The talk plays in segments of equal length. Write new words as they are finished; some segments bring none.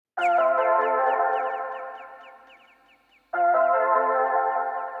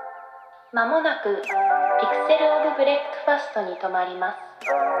まもなくピクセルオブブレックファストに停まります。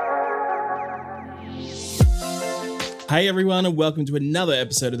Hey everyone, and welcome to another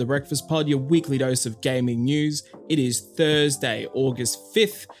episode of The Breakfast Pod, your weekly dose of gaming news. It is Thursday, August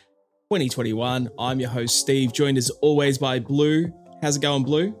 5th, 2021. I'm your host, Steve, joined as always by Blue. How's it going,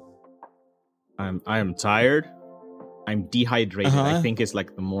 Blue? I am tired. I'm dehydrated. Uh-huh. I think it's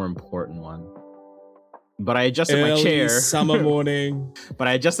like the more important one. But I adjusted Early my chair. Summer morning. But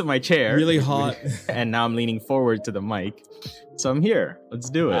I adjusted my chair. Really hot. And now I'm leaning forward to the mic. So I'm here. Let's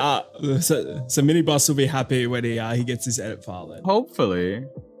do it. So Mini Boss will be happy when he gets his edit file then. Hopefully.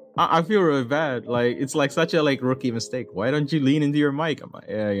 I feel really bad. Like it's like such a rookie mistake. Why don't you lean into your mic? I'm like,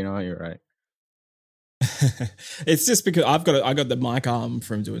 yeah, you know, you're right. It's just because I got the mic arm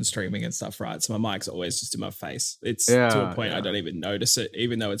from doing streaming and stuff, right? So my mic's always just in my face. It's to a point I don't even notice it,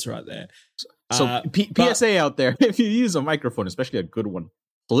 even though it's right there. So PSA out there, if you use a microphone, especially a good one,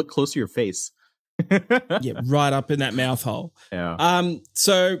 pull it close to your face. Yeah, right up in that mouth hole. Yeah.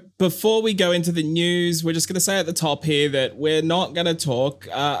 So before we go into the news, we're just going to say at the top here that we're not going to talk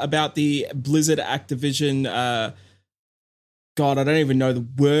about the Blizzard Activision. God, I don't even know the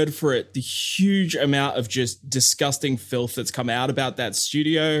word for it. The huge amount of just disgusting filth that's come out about that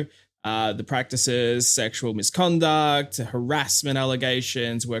studio. The practices, sexual misconduct, harassment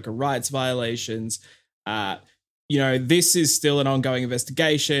allegations, worker rights violations. This is still an ongoing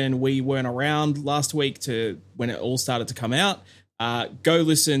investigation. We weren't around last week when it all started to come out. Go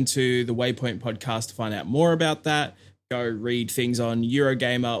listen to the Waypoint podcast to find out more about that. Go read things on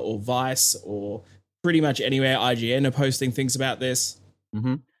Eurogamer or Vice or pretty much anywhere IGN are posting things about this.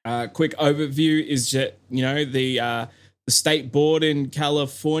 Mm-hmm. Quick overview is that, the state board in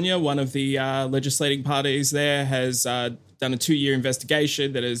California, one of the legislating parties there, has done a 2-year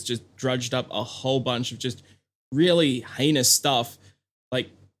investigation that has just drudged up a whole bunch of just really heinous stuff. Like,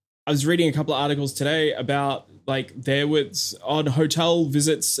 I was reading a couple of articles today about, there was on hotel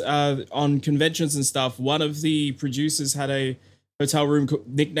visits on conventions and stuff. One of the producers had a hotel room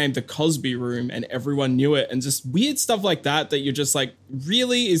nicknamed the Cosby Room, and everyone knew it. And just weird stuff like that you're just like,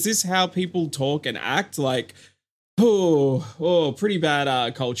 really? Is this how people talk and act? Pretty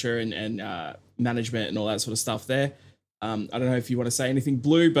bad culture and management and all that sort of stuff there. I don't know if you want to say anything,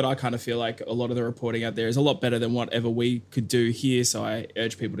 Blue, but I kind of feel like a lot of the reporting out there is a lot better than whatever we could do here. So I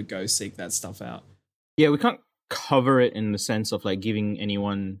urge people to go seek that stuff out. Yeah, we can't cover it in the sense of giving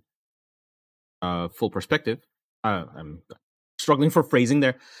anyone full perspective. I'm struggling for phrasing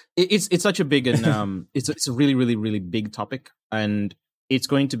there. It's such a big and it's a really, really, really big topic, and it's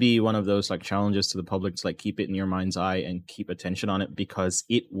going to be one of those challenges to the public to keep it in your mind's eye and keep attention on it, because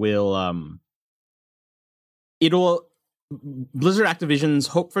it'll Blizzard Activision's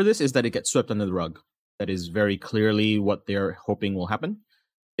hope for this is that it gets swept under the rug. That is very clearly what they're hoping will happen.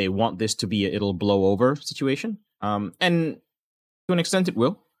 They want this to be it'll blow over situation. And to an extent it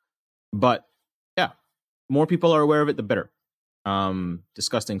will. But yeah, more people are aware of it, the better.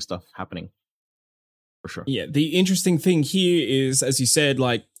 Disgusting stuff happening. For sure. Yeah, the interesting thing here is, as you said,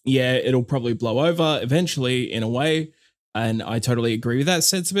 it'll probably blow over eventually in a way. And I totally agree with that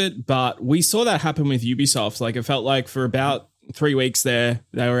sentiment. But we saw that happen with Ubisoft. It felt like for about 3 weeks there,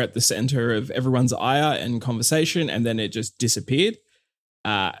 they were at the center of everyone's ire and conversation, and then it just disappeared.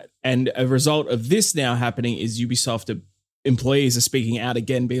 And a result of this now happening is Ubisoft employees are speaking out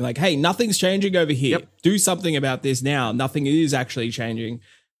again, being like, hey, nothing's changing over here. Yep. Do something about this now. Nothing is actually changing.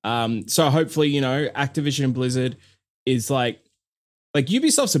 So hopefully, Activision and Blizzard is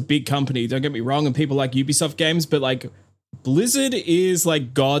Ubisoft's a big company, don't get me wrong, and people like Ubisoft games, but Blizzard is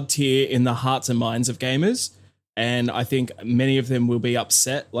god tier in the hearts and minds of gamers. And I think many of them will be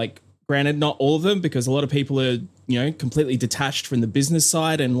upset. Granted, not all of them, because a lot of people are, completely detached from the business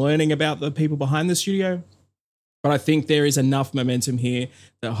side and learning about the people behind the studio. But I think there is enough momentum here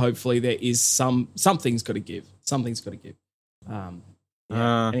that hopefully there is something's got to give. Something's got to give.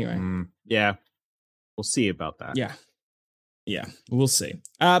 Anyway. Yeah. We'll see about that. Yeah, we'll see.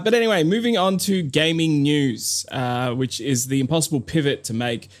 But anyway, moving on to gaming news, which is the impossible pivot to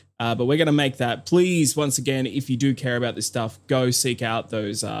make. But we're going to make that. Please, once again, if you do care about this stuff, go seek out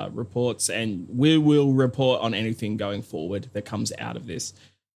those reports, and we will report on anything going forward that comes out of this.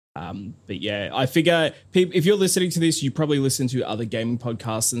 But yeah, I figure if you're listening to this, you probably listen to other gaming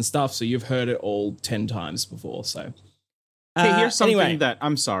podcasts and stuff, so you've heard it all 10 times before. So, hey, here's something anyway. that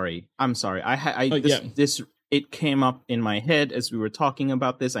I'm sorry. It came up in my head as we were talking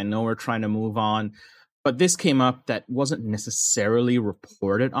about this. I know we're trying to move on, but this came up that wasn't necessarily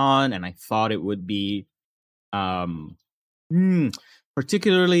reported on, and I thought it would be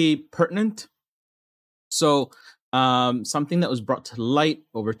particularly pertinent. So something that was brought to light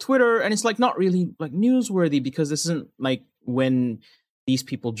over Twitter, and it's like not really like newsworthy because this isn't like when these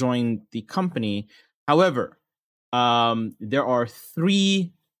people joined the company. However, there are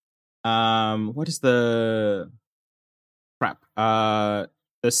three. What is the crap? The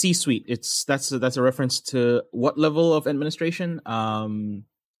C-suite. That's a reference to what level of administration?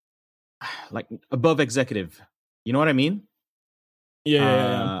 Like above executive. You know what I mean?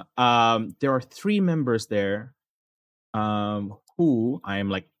 Yeah. There are three members there. Who I am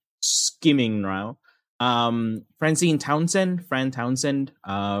like skimming now. Fran Townsend,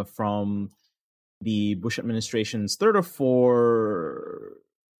 from the Bush administration's third of four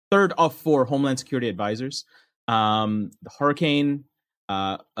Homeland Security advisors. The Hurricane,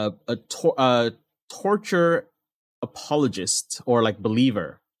 a torture apologist or like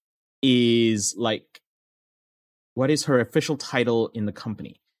believer is like, what is her official title in the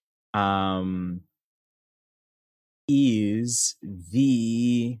company? Is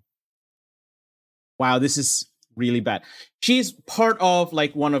the wow, this is really bad. She's part of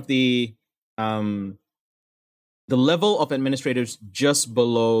like one of the level of administrators just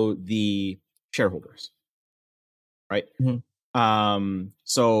below the shareholders, right? Mm-hmm.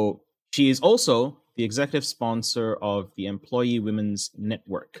 So she is also the executive sponsor of the Employee Women's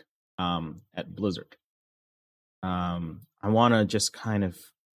Network at Blizzard. I want to just kind of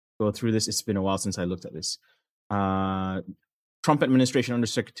go through this. It's been a while since I looked at this. Trump administration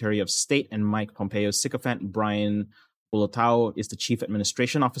Undersecretary of State and Mike Pompeo's sycophant Brian Bulatao is the chief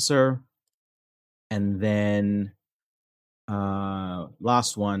administration officer. And then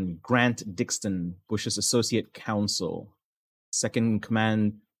last one, Grant Dixon, Bush's associate counsel, second in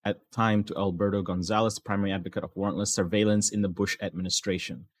command at the time to Alberto Gonzalez, primary advocate of warrantless surveillance in the Bush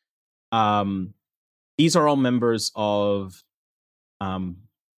administration. These are all members of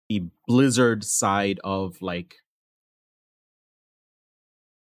the Blizzard side of like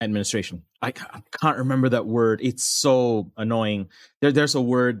administration. I can't remember that word. It's so annoying. There's a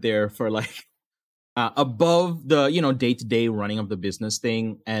word there for like above the day-to-day running of the business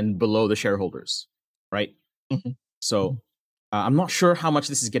thing and below the shareholders, right? Mm-hmm. So I'm not sure how much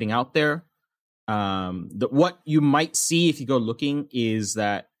this is getting out there. What you might see if you go looking is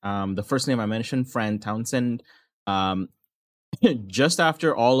that the first name I mentioned, Fran Townsend, just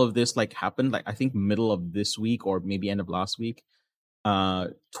after all of this like happened, like I think middle of this week or maybe end of last week,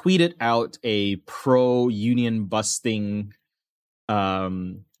 tweeted out a pro-union busting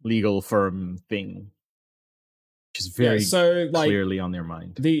legal firm thing, which is very clearly on their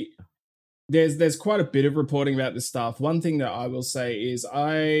mind. There's quite a bit of reporting about this stuff. One thing that I will say is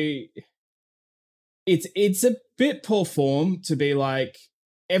it's a bit poor form to be like,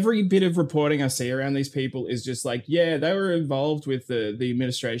 every bit of reporting I see around these people is just like, yeah, they were involved with the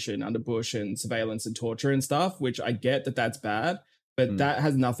administration under Bush and surveillance and torture and stuff, which I get that that's bad, but that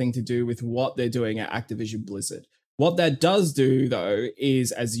has nothing to do with what they're doing at Activision Blizzard. What that does do, though,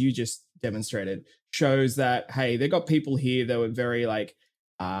 is, as you just demonstrated, shows that, hey, they got people here that were very like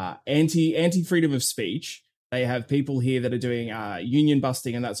anti freedom of speech. They have people here that are doing union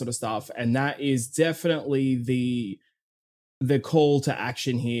busting and that sort of stuff, and that is definitely the call to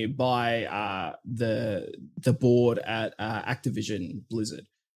action here by the board at Activision Blizzard.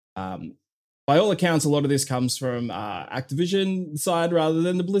 By all accounts, a lot of this comes from Activision side rather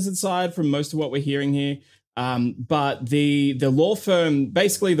than the Blizzard side, from most of what we're hearing here. But the law firm,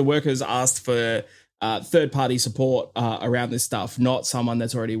 basically the workers asked for third-party support around this stuff, not someone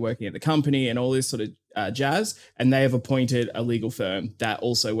that's already working at the company and all this sort of jazz. And they have appointed a legal firm that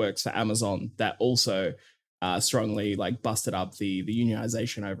also works for Amazon that also strongly like busted up the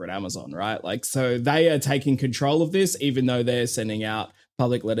unionization over at Amazon, right? Like, so they are taking control of this, even though they're sending out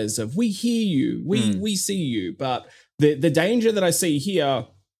public letters of, we hear you, we see you. But the danger that I see here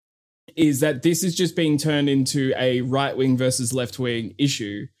is that this is just being turned into a right-wing versus left-wing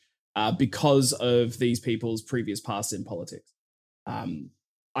issue because of these people's previous past in politics.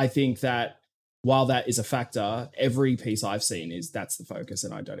 I think that while that is a factor, every piece I've seen is that's the focus,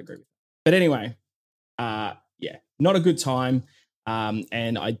 and I don't agree with it. But anyway, yeah, not a good time.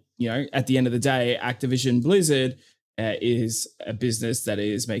 And at the end of the day, Activision Blizzard is a business that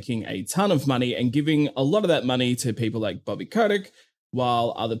is making a ton of money and giving a lot of that money to people like Bobby Kotick,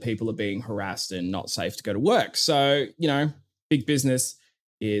 while other people are being harassed and not safe to go to work. So, big business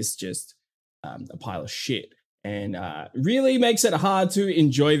is just a pile of shit, and really makes it hard to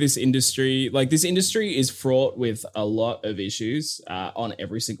enjoy this industry. Like, this industry is fraught with a lot of issues on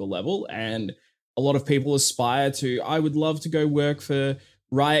every single level, and a lot of people aspire to, I would love to go work for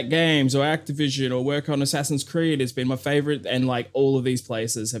Riot Games or Activision or work on Assassin's Creed has been my favorite. And like all of these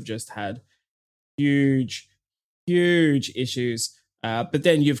places have just had huge issues. But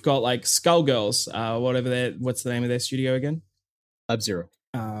then you've got like Skullgirls, what's the name of their studio again? Lab Zero.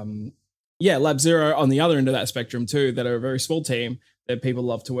 Lab Zero on the other end of that spectrum too, that are a very small team that people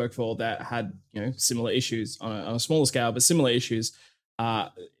love to work for that had, similar issues on a smaller scale, but similar issues.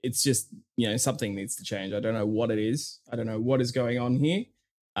 It's just, something needs to change. I don't know what it is. I don't know what is going on here.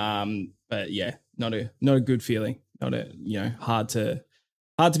 But yeah, not a good feeling. Hard to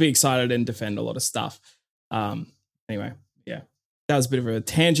be excited and defend a lot of stuff. Anyway, yeah, that was a bit of a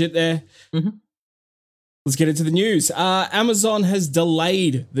tangent there. Mm-hmm. Let's get into the news. Amazon has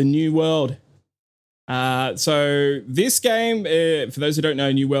delayed the New World. So this game, for those who don't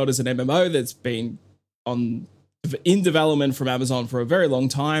know, New World is an MMO that's been in development from Amazon for a very long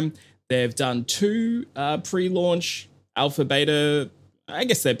time. They've done 2 pre-launch alpha beta, I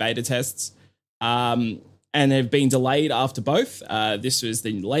guess they're beta tests, and they've been delayed after both. This was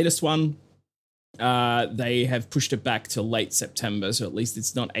the latest one. They have pushed it back to late September, so at least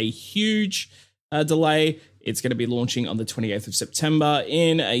it's not a huge delay. It's going to be launching on the 28th of September.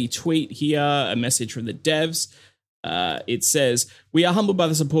 In a tweet here, a message from the devs, it says, "We are humbled by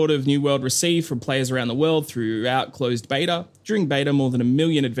the support of New World received from players around the world throughout closed beta. During beta, more than 1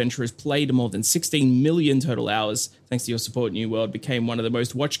 million adventurers played more than 16 million total hours. Thanks to your support, New World became one of the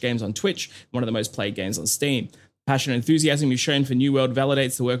most watched games on Twitch, one of the most played games on Steam. Passion and enthusiasm you've shown for New World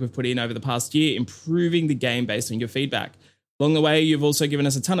validates the work we've put in over the past year, improving the game based on your feedback. Along the way, you've also given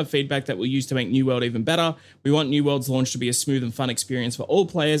us a ton of feedback that we'll use to make New World even better. We want New World's launch to be a smooth and fun experience for all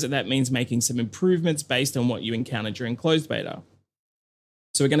players, and that means making some improvements based on what you encountered during closed beta.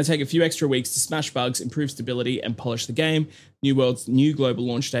 So we're going to take a few extra weeks to smash bugs, improve stability, and polish the game. New World's new global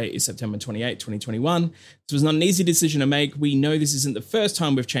launch date is September 28, 2021. This was not an easy decision to make. We know this isn't the first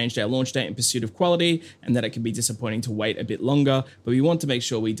time we've changed our launch date in pursuit of quality, and that it can be disappointing to wait a bit longer, but we want to make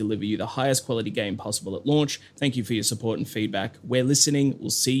sure we deliver you the highest quality game possible at launch. Thank you for your support and feedback. We're listening. We'll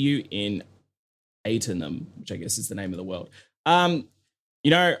see you in Atenum," which I guess is the name of the world.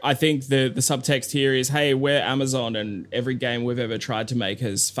 I think the subtext here is, hey, we're Amazon and every game we've ever tried to make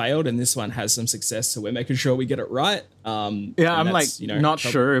has failed, and this one has some success, so we're making sure we get it right. I'm not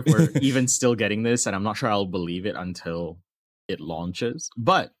sure if we're even still getting this, and I'm not sure I'll believe it until it launches.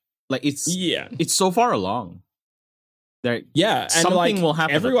 But it's so far along. And something will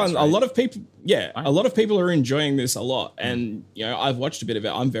happen. A lot of people are enjoying this a lot, and I've watched a bit of it.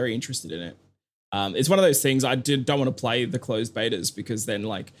 I'm very interested in it. It's one of those things I don't want to play the closed betas because then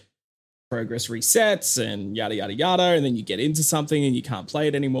progress resets and yada, yada, yada. And then you get into something and you can't play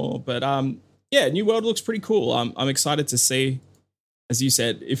it anymore. But New World looks pretty cool. I'm excited to see, as you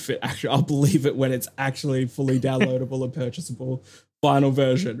said, if it actually, I'll believe it when it's actually fully downloadable and purchasable final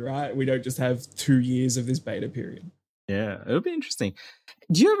version, right? We don't just have 2 years of this beta period. Yeah, it'll be interesting.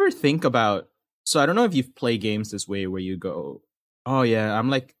 Do you ever think about, so I don't know if you've played games this way where you go, oh yeah,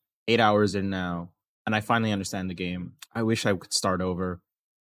 I'm 8 hours in now, and I finally understand the game. I wish I could start over,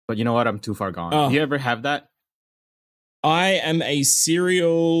 but you know what? I'm too far gone. Do you ever have that? I am a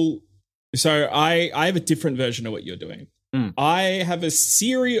serial. So I have a different version of what you're doing. I have a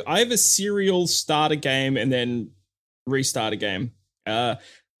serial start a game and then restart a game.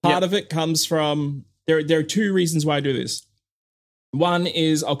 Part of it comes from there are 2 reasons why I do this. One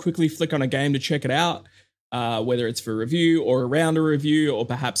is I'll quickly flick on a game to check it out. Whether it's for review or around a review, or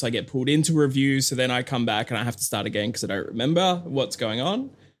perhaps I get pulled into a review, so then I come back and I have to start again because I don't remember what's going on.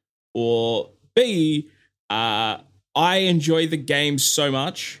 Or B, I enjoy the game so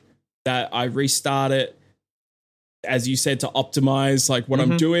much that I restart it, as you said, to optimize what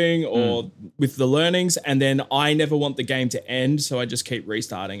I'm doing or with the learnings, and then I never want the game to end, so I just keep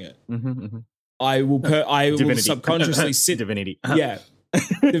restarting it. I will subconsciously sit. Divinity. Yeah.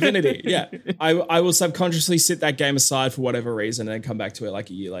 Divinity, yeah. I will subconsciously sit that game aside for whatever reason and then come back to it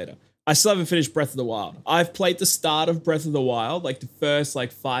a year later. I still haven't finished Breath of the Wild. I've played the start of Breath of the Wild, the first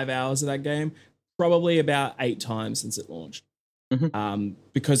 5 hours of that game, probably about 8 times since it launched.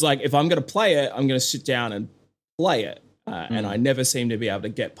 Because if I'm going to play it, I'm going to sit down and play it. And I never seem to be able to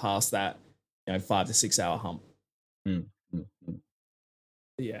get past that 5 to 6 hour hump.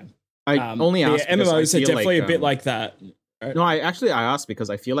 Yeah. I only asked MMOs are definitely a bit like that. Right. No, I asked because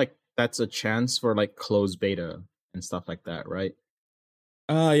I feel like that's a chance for closed beta and stuff like that, right?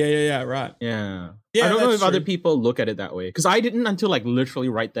 Oh, yeah, right. Yeah. I don't know if other people look at it that way, because I didn't until literally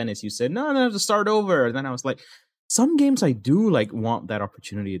right then, as you said, no, I have to start over. And then I was like, some games I do want that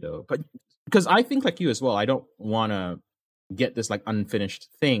opportunity though, but because I think like you as well, I don't want to get this unfinished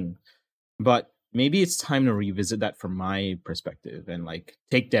thing, but maybe it's time to revisit that from my perspective and like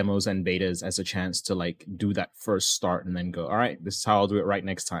take demos and betas as a chance to like do that first start and then go, all right, this is how I'll do it right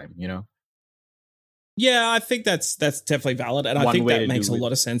next time, you know? Yeah, I think that's definitely valid, and I think that makes a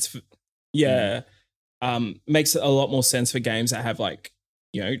lot of sense. Makes a lot more sense for games that have like,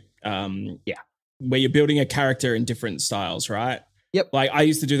 where you're building a character in different styles, right? Yep. Like I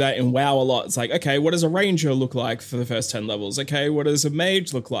used to do that in WoW a lot. It's like, okay, what does a ranger look like for the first 10 levels? Okay, what does a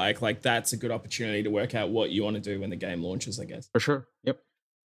mage look like? Like that's a good opportunity to work out what you want to do when the game launches, I guess. For sure. Yep.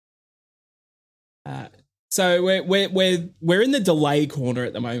 So we're in the delay corner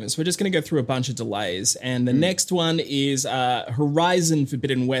at the moment. So we're just going to go through a bunch of delays. And the next one is Horizon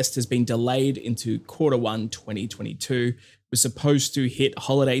Forbidden West has been delayed into Q1 2022. It was supposed to hit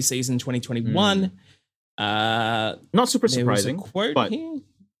holiday season 2021. Not super surprising, but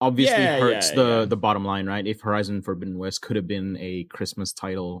obviously hurts the bottom line, right? If Horizon Forbidden West could have been a Christmas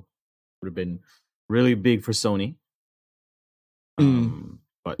title, would have been really big for Sony.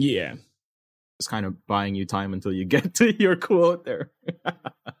 But yeah. It's kind of buying you time until you get to your quote there.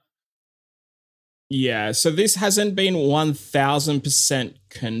 Yeah, so this hasn't been 1000%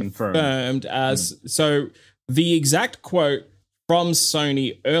 confirmed. So the exact quote from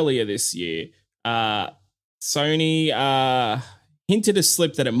Sony earlier this year, Sony hinted a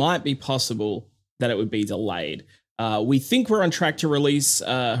slip that it might be possible that it would be delayed. We think we're on track to release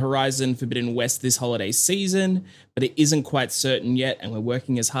Horizon Forbidden West this holiday season, but it isn't quite certain yet, and we're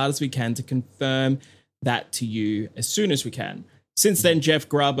working as hard as we can to confirm that to you as soon as we can. Since then, Jeff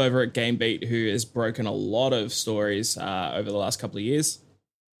Grubb over at GameBeat, who has broken a lot of stories over the last couple of years,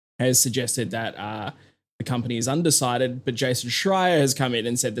 has suggested that the company is undecided, but Jason Schreier has come in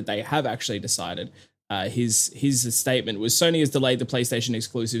and said that they have actually decided. His statement was Sony has delayed the PlayStation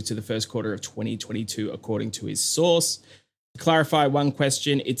exclusive to the first quarter of 2022, according to his source. To clarify one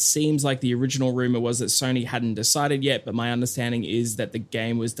question, it seems like the original rumor was that Sony hadn't decided yet, but my understanding is that the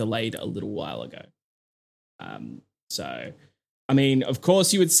game was delayed a little while ago. So, I mean, of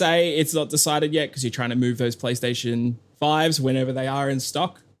course you would say it's not decided yet because you're trying to move those PlayStation 5s whenever they are in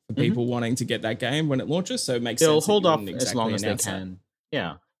stock for people wanting to get that game when it launches. So it makes sense. They'll hold off as long as they can.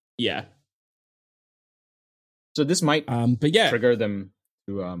 Yeah. Yeah. So this might trigger them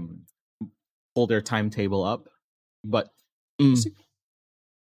to hold their timetable up, but it'll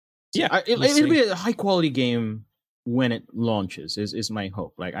be a high quality game when it launches. Is my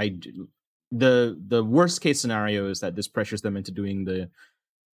hope. Like the worst case scenario is that this pressures them into doing the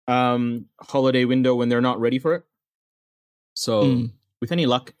holiday window when they're not ready for it. So with any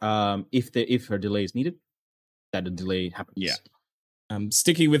luck, if a delay is needed, that a delay happens. Yeah.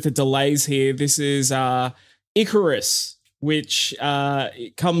 Sticking with the delays here, this is Icarus, which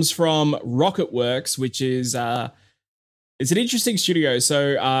comes from Rocketworks, which is it's an interesting studio.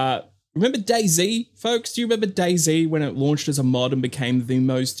 So remember DayZ, folks? Do you remember DayZ when it launched as a mod and became the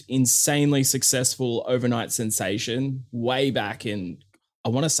most insanely successful overnight sensation way back in, I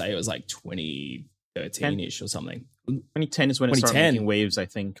want to say it was like 2013-ish or something. 2010 is when it started making waves, I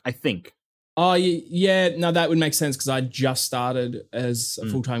think. Oh, yeah. No, that would make sense because I just started as a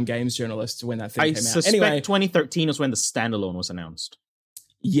full-time games journalist when that thing came out. I suspect 2013 was when the standalone was announced.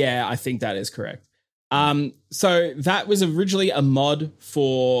 Yeah, I think that is correct. So that was originally a mod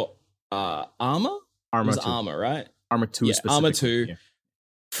for Armor? Armor 2. Armor, right? Armor 2 specifically. Armor 2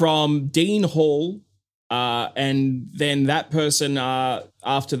 from Dean Hall. And then that person,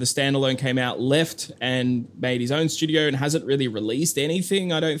 after the standalone came out, left and made his own studio and hasn't really released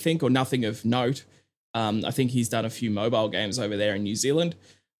anything, I don't think, or nothing of note. I think he's done a few mobile games over there in New Zealand.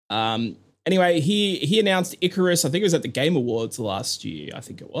 Anyway, he announced Icarus, I think it was at the Game Awards last year, I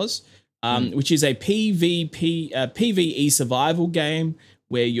think it was, which is a PvE survival game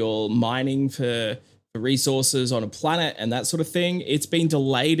where you're mining for resources on a planet and that sort of thing. It's been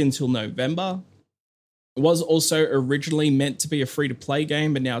delayed until November. It was also originally meant to be a free-to-play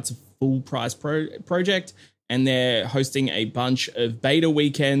game, but now it's a full-price project, and they're hosting a bunch of beta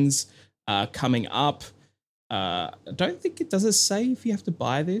weekends coming up. I don't think does it say if you have to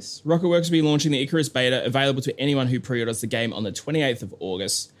buy this? Rocketworks will be launching the Icarus beta, available to anyone who pre-orders the game on the 28th of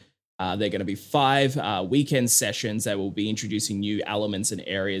August. They're going to be 5 weekend sessions that will be introducing new elements and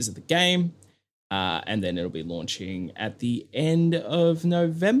areas of the game, and then it'll be launching at the end of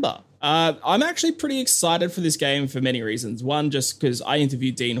November. I'm actually pretty excited for this game for many reasons. One, just because I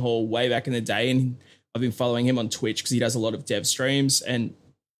interviewed Dean Hall way back in the day, and I've been following him on Twitch because he does a lot of dev streams, and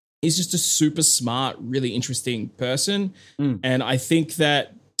he's just a super smart, really interesting person. And I think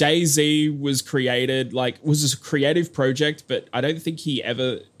that DayZ was created, was a creative project, but I don't think he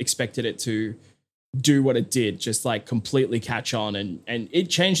ever expected it to do what it did, just like completely catch on, and it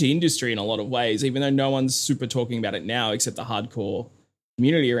changed the industry in a lot of ways, even though no one's super talking about it now except the hardcore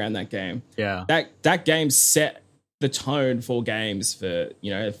community around that game. Yeah. That game set the tone for games for,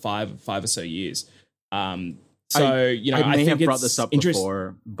 five or so years. I may have brought this up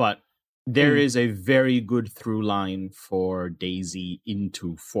before, but there is a very good through line for DayZ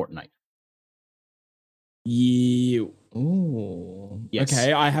into Fortnite. Yeah. Ooh. Yes.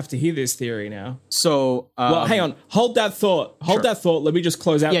 Okay, I have to hear this theory now. So, well, hang on. Hold that thought. Hold that thought. Let me just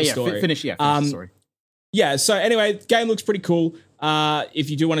close out the story. Finish the story. Yeah, so anyway, game looks pretty cool. If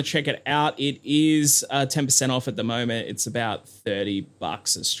you do want to check it out, it is 10% off at the moment. It's about $30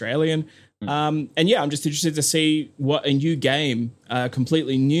 Australian. And yeah, I'm just interested to see what a new game,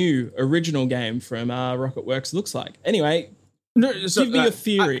 completely new, original game from Rocketworks looks like. Anyway, give me a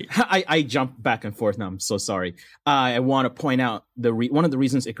theory. I jump back and forth now. I'm so sorry. I want to point out one of the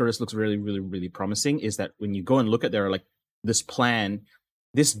reasons Icarus looks really, really, really promising is that when you go and look at their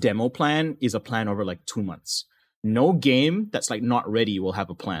this demo plan is a plan over like 2 months. No game that's like not ready will have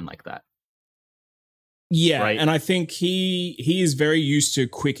a plan like that. Yeah, right? And I think he is very used to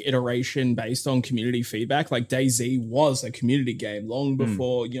quick iteration based on community feedback. Like DayZ was a community game long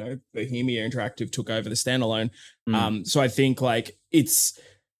before Bohemia Interactive took over the standalone. So I think like it's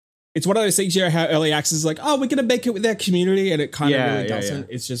one of those things, how early access is like, oh, we're gonna make it with our community, and it kind of really doesn't.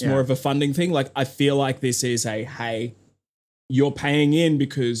 It's just more of a funding thing. Like I feel like this is hey, you're paying in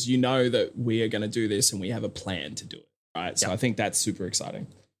because you know that we are going to do this and we have a plan to do it, right? So I think that's super exciting.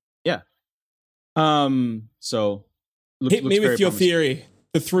 Yeah. So hit me with your theory,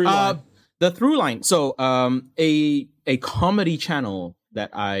 the through line. The through line. So a comedy channel that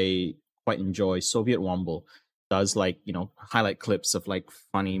I quite enjoy, Soviet Womble, does highlight clips of like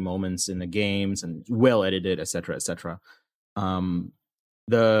funny moments in the games and well edited, etc., etc.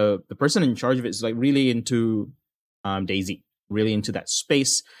 The person in charge of it is like really into DayZ. Really into that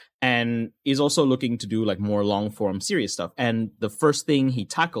space, and is also looking to do like more long form serious stuff. And the first thing he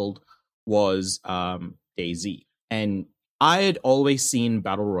tackled was DayZ. And I had always seen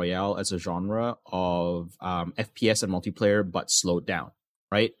Battle Royale as a genre of FPS and multiplayer, but slowed down,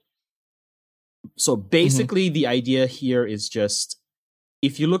 right? So basically the idea here is just,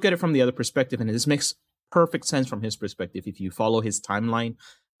 if you look at it from the other perspective, and this makes perfect sense from his perspective, if you follow his timeline,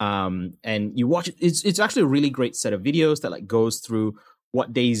 and you watch it, it's actually a really great set of videos that like goes through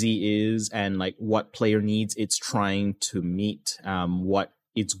what DayZ is and like what player needs it's trying to meet, what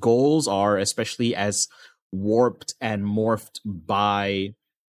its goals are, especially as warped and morphed by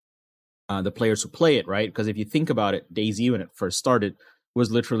the players who play it, right? Because if you think about it, DayZ when it first started was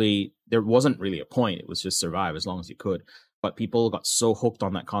literally, there wasn't really a point. It was just survive as long as you could. But people got so hooked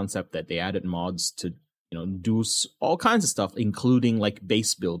on that concept that they added mods to do all kinds of stuff, including like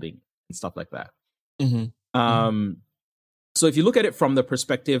base building and stuff like that. So if you look at it from the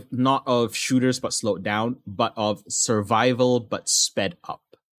perspective, not of shooters but slowed down, but of survival but sped up,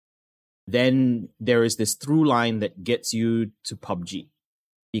 then there is this through line that gets you to PUBG,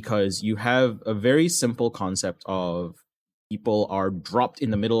 because you have a very simple concept of people are dropped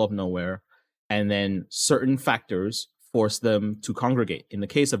in the middle of nowhere, and then certain factors force them to congregate. In the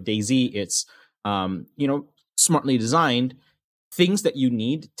case of DayZ, it's smartly designed. Things that you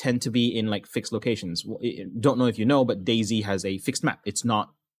need tend to be in like fixed locations. Don't know if you know, but DayZ has a fixed map. It's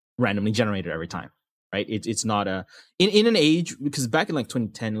not randomly generated every time, right? It's not in an age, because back in like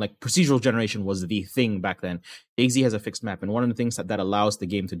 2010, like procedural generation was the thing back then. DayZ has a fixed map, and one of the things that allows the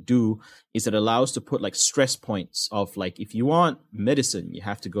game to do is it allows to put like stress points of like, if you want medicine, you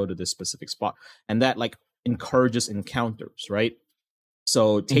have to go to this specific spot, and that like encourages encounters, right?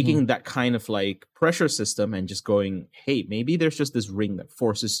 So taking that kind of like pressure system and just going, hey, maybe there's just this ring that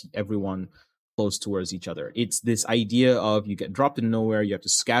forces everyone close towards each other. It's this idea of you get dropped in nowhere, you have to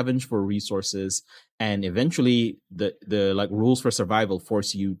scavenge for resources, and eventually the like rules for survival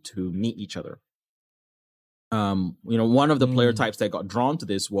force you to meet each other. One of the player types that got drawn to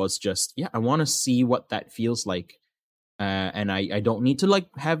this was just, I want to see what that feels like. And I don't need to like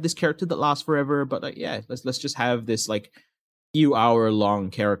have this character that lasts forever, but like, let's just have this like few hour long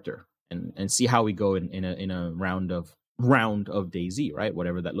character and see how we go in a round of DayZ, right?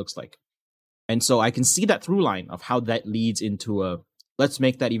 Whatever that looks like. And so I can see that through line of how that leads into let's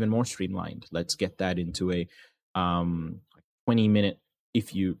make that even more streamlined. Let's get that into a 20-minute,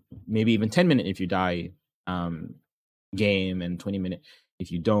 if you maybe even 10-minute if you die, game, and 20-minute if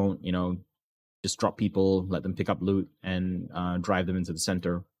you don't, just drop people, let them pick up loot, and drive them into the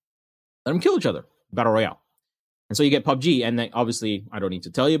center, let them kill each other. Battle Royale. And so you get PUBG, and then obviously I don't need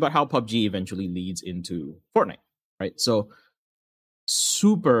to tell you about how PUBG eventually leads into Fortnite, right? So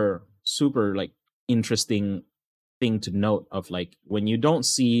super, super like interesting thing to note of like when you don't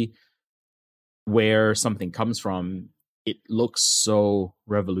see where something comes from, it looks so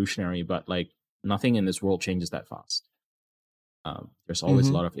revolutionary, but like nothing in this world changes that fast. There's always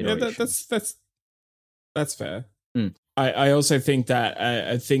a lot of iteration. Yeah, that's fair. Mm. I also think that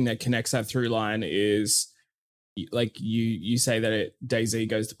a thing that connects that through line is like you say that DayZ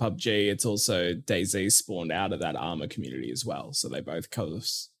goes to PUBG. It's also DayZ spawned out of that Armor community as well. So they both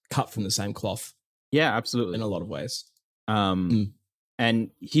cut from the same cloth. Yeah, absolutely. In a lot of ways. And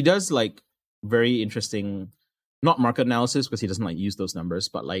he does like very interesting, not market analysis because he doesn't like use those numbers,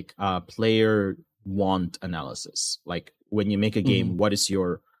 but like player want analysis. Like when you make a game, what is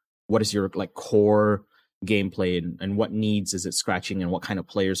your like core gameplay and what needs is it scratching and what kind of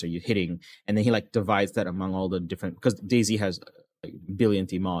players are you hitting? And then he like divides that among all the different, because DayZ has like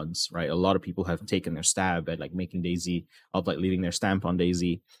billionty mods, right? A lot of people have taken their stab at like making DayZ, of like leaving their stamp on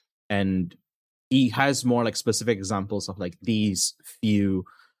DayZ. And he has more like specific examples of like these few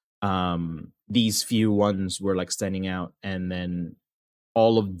ones were like standing out, and then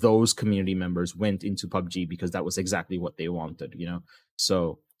all of those community members went into PUBG because that was exactly what they wanted, you know?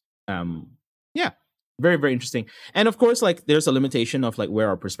 So yeah, very, very interesting. And of course, like there's a limitation of like where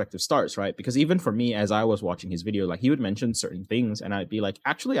our perspective starts, right? Because even for me, as I was watching his video, like he would mention certain things and I'd be like,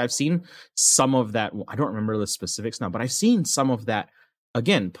 actually, I've seen some of that. I don't remember the specifics now, but I've seen some of that.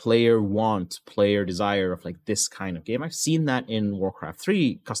 Again, player want, player desire of like this kind of game. I've seen that in Warcraft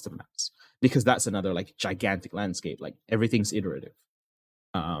 3 custom maps, because that's another like gigantic landscape. Like everything's iterative.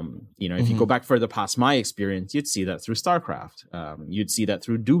 You know, if you go back further past my experience, you'd see that through StarCraft. You'd see that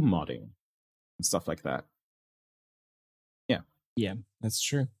through Doom modding and stuff like that. Yeah, that's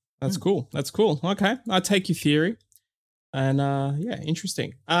true. That's cool. That's cool. Okay, I'll take your theory. And yeah,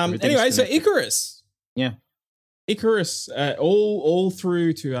 interesting. Anyway, so Icarus. Yeah. Icarus, all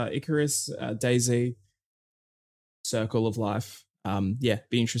through to Icarus, DayZ, Circle of Life. Yeah,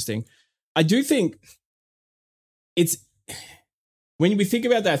 be interesting. I do think it's, when we think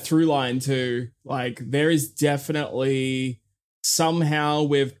about that through line too, like there is definitely somehow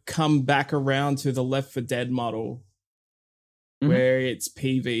we've come back around to the Left 4 Dead model, where it's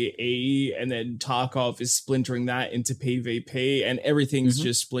PvE and then Tarkov is splintering that into PvP and everything's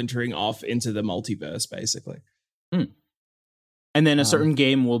just splintering off into the multiverse basically. And then a certain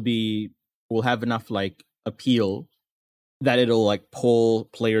game will have enough like appeal that it'll like pull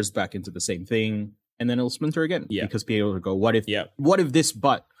players back into the same thing, and then it'll splinter again. Yeah, because people will go, what if this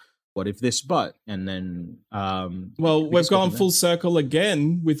but, and then well, we've gone full circle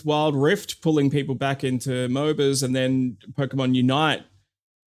again with Wild Rift pulling people back into MOBAs, and then Pokemon Unite.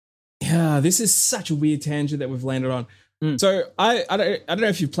 Yeah, this is such a weird tangent that we've landed on. So I don't know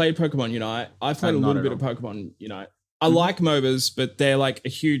if you've played Pokemon Unite. I've played a little bit of Pokemon Unite. I like MOBAs, but they're like a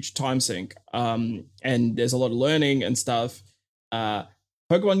huge time sink. And there's a lot of learning and stuff.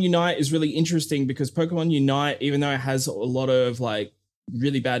 Pokemon Unite is really interesting because Pokemon Unite, even though it has a lot of like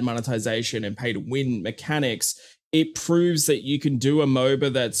really bad monetization and pay to win mechanics, it proves that you can do a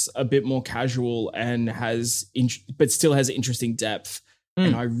MOBA that's a bit more casual and but still has interesting depth.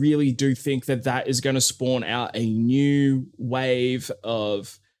 And I really do think that is going to spawn out a new wave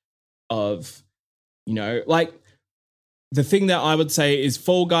of, you know, like the thing that I would say is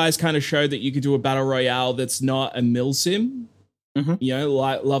Fall Guys kind of showed that you could do a battle royale that's not a milsim, you know,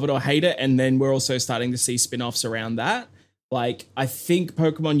 like love it or hate it. And then we're also starting to see spin-offs around that. Like, I think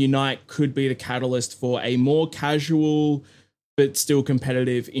Pokemon Unite could be the catalyst for a more casual, but still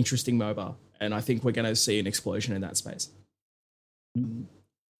competitive, interesting MOBA. And I think we're going to see an explosion in that space.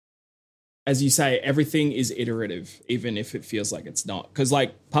 As you say, everything is iterative, even if it feels like it's not. Because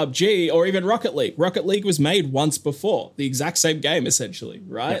like PUBG or even Rocket League was made once before, the exact same game, essentially,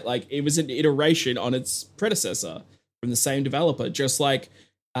 right? Yeah. Like it was an iteration on its predecessor from the same developer, just like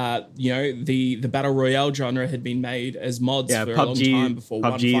you know, the battle royale genre had been made as mods for a long time before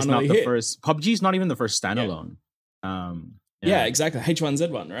PUBG one finally hit. PUBG's not even the first standalone. Yeah, exactly.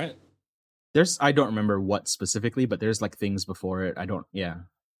 H1Z1, right? I don't remember what specifically, but there's like things before it.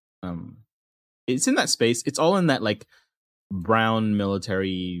 It's in that space. It's all in that like brown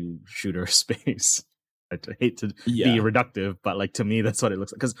military shooter space. I hate to be reductive, but like to me, that's what it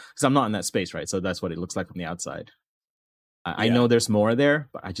looks like. Because I'm not in that space, right? So that's what it looks like from the outside. I know there's more there,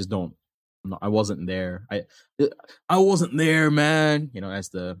 but I just don't. I wasn't there. I wasn't there, man. You know, as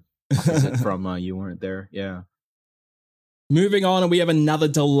the opposite from you weren't there. Yeah. Moving on, and we have another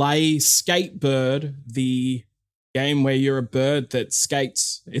delay. Skatebird, the game where you're a bird that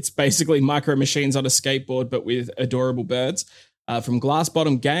skates. It's basically Micro Machines on a skateboard, but with adorable birds, from Glass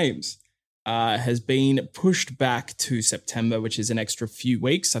Bottom Games. has been pushed back to September, which is an extra few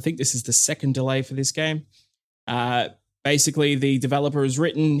weeks. I think this is the second delay for this game. Basically, the developer has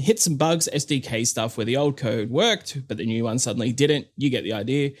hit some bugs, SDK stuff where the old code worked, but the new one suddenly didn't. You get the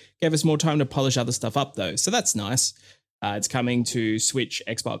idea. Gave us more time to polish other stuff up, though, so that's nice. It's coming to Switch,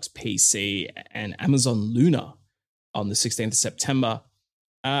 Xbox, PC, and Amazon Luna on the 16th of September.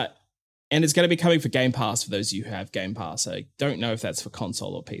 And it's going to be coming for Game Pass for those of you who have Game Pass. I don't know if that's for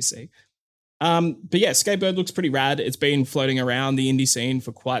console or PC. But yeah, Skateboard looks pretty rad. It's been floating around the indie scene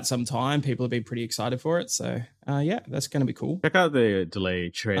for quite some time. People have been pretty excited for it. So yeah, that's going to be cool. Check out the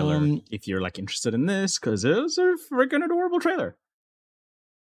delay trailer if you're like interested in this, because it was a freaking adorable trailer.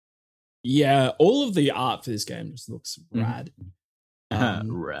 Yeah, all of the art for this game just looks rad.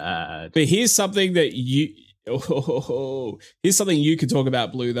 Rad. But here's something that here's something you could talk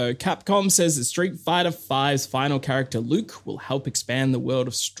about, Blue, though. Capcom says that Street Fighter V's final character, Luke, will help expand the world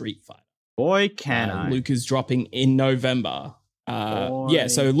of Street Fighter. Boy, can I. Luke is dropping in November.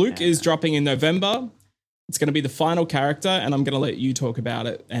 So Luke is dropping in November. It's going to be the final character, and I'm going to let you talk about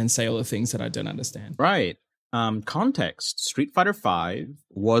it and say all the things that I don't understand. Right. Context. Street Fighter V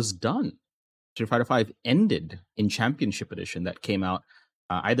was done. Street Fighter V ended in Championship Edition that came out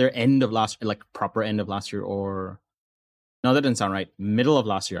either end of last, like proper end of last year, or... No, that doesn't sound right. Middle of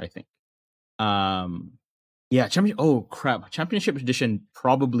last year, I think. Yeah, Championship Edition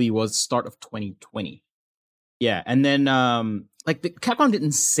probably was start of 2020. Yeah, and then the Capcom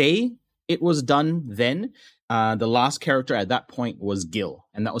didn't say it was done then. The last character at that point was Gil,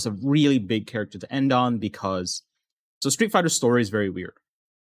 and that was a really big character to end on because Street Fighter's story is very weird.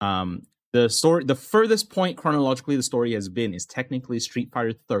 The furthest point chronologically the story has been is technically Street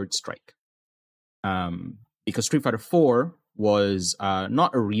Fighter Third Strike. Because Street Fighter 4 was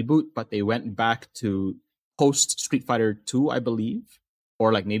not a reboot, but they went back to post Street Fighter 2, I believe,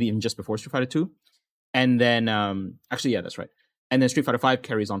 or like maybe even just before Street Fighter 2. And then, that's right. And then Street Fighter 5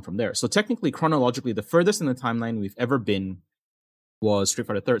 carries on from there. So technically, chronologically, the furthest in the timeline we've ever been was Street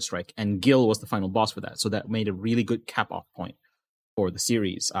Fighter Third Strike, and Gil was the final boss for that. So that made a really good cap-off point for the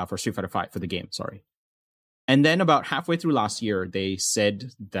series, for Street Fighter 5, for the game, sorry. And then about halfway through last year, they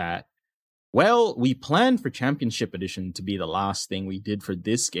said that, well, we planned for Championship Edition to be the last thing we did for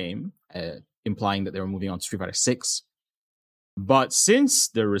this game, implying that they were moving on to Street Fighter 6. But since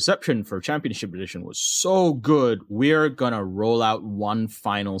the reception for Championship Edition was so good, we're gonna roll out one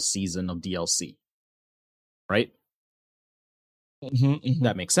final season of DLC. Right?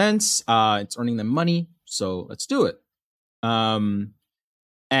 That makes sense. It's earning them money, so let's do it. And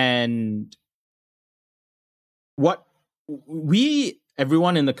what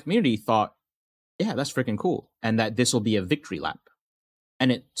everyone in the community thought, yeah, that's freaking cool, and that this will be a victory lap.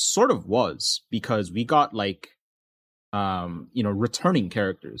 And it sort of was, because we got returning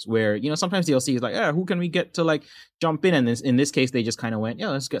characters where, sometimes DLC is like, yeah, who can we get to jump in? And in this case, they just kind of went, yeah,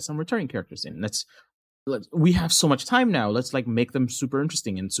 let's get some returning characters in. We have so much time now. Let's make them super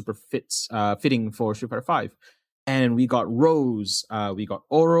interesting and super fitting for Street Fighter 5. And we got Rose, we got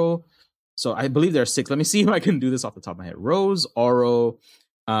Oro. So I believe there are 6. Let me see if I can do this off the top of my head. Rose, Oro.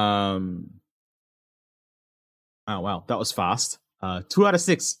 Oh, wow, that was fast. 2 out of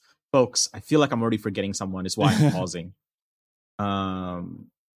 6, folks. I feel like I'm already forgetting someone. Is why I'm pausing.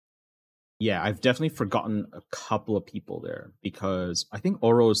 Yeah, I've definitely forgotten a couple of people there, because I think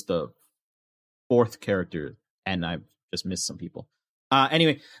Oro is the 4th character, and I've just missed some people.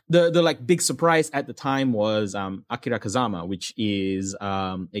 Anyway, the big surprise at the time was Akira Kazama, which is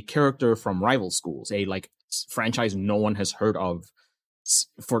a character from Rival Schools, a franchise no one has heard of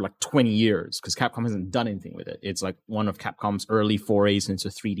for 20 years, because Capcom hasn't done anything with it. It's one of Capcom's early forays into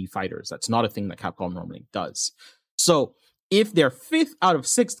 3D fighters. That's not a thing that Capcom normally does. So if their 5th out of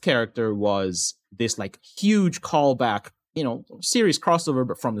 6th character was this huge callback, series crossover,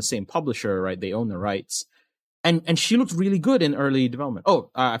 but from the same publisher, right? They own the rights. And she looked really good in early development.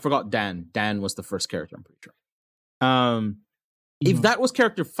 Oh, I forgot Dan. Dan was the first character, I'm pretty sure. If that was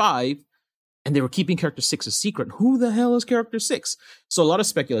character 5, and they were keeping character 6 a secret, who the hell is character 6? So a lot of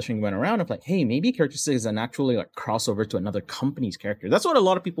speculation went around of hey, maybe character 6 is an actually crossover to another company's character. That's what a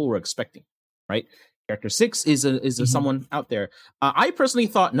lot of people were expecting, right? Character 6 is someone out there. I personally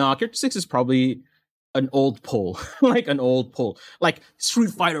thought, no, character 6 is probably an old pull, an old pull,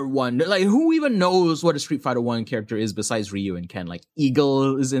 Street Fighter 1. Who even knows what a Street Fighter 1 character is besides Ryu and Ken?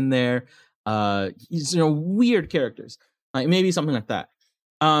 Eagle is in there. Weird characters. Maybe something like that.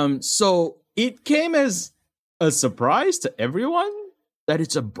 So it came as a surprise to everyone that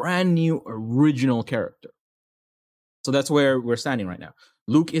it's a brand new original character. So that's where we're standing right now.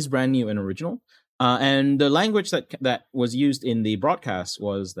 Luke is brand new and original. And the language that was used in the broadcast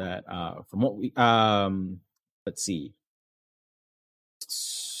was that from what we let's see.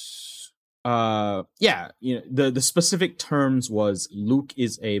 The specific terms was Luke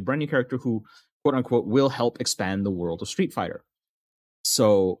is a brand new character who, quote unquote, will help expand the world of Street Fighter.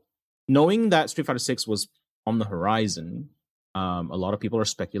 So knowing that Street Fighter 6 was on the horizon, a lot of people are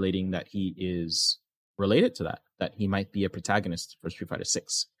speculating that he is related to that he might be a protagonist for Street Fighter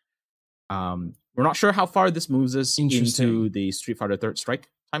 6. We're not sure how far this moves us into the Street Fighter Third Strike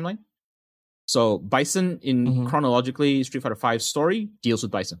timeline. So Bison in chronologically, Street Fighter 5 story deals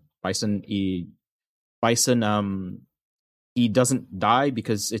with Bison. Bison, he doesn't die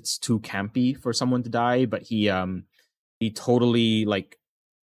because it's too campy for someone to die, but he totally like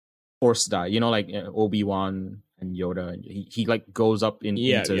force die. You know, like Obi-Wan and Yoda. He like goes up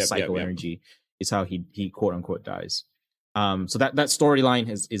into psycho energy. Is how he quote unquote dies. So that storyline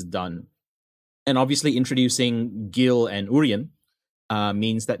is done, and obviously introducing Gil and Urien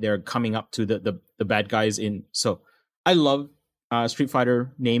means that they're coming up to the bad guys in. So I love Street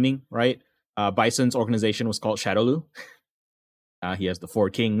Fighter naming, right? Bison's organization was called Shadowloo. He has the four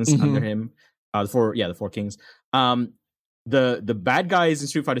kings under him. The four kings. The bad guys in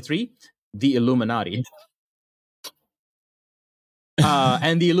Street Fighter 3, the Illuminati.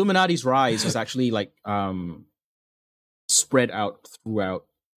 And the Illuminati's rise was actually like spread out throughout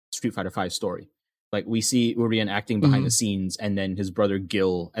Street Fighter 5 story. Like we see Urien acting behind the scenes, and then his brother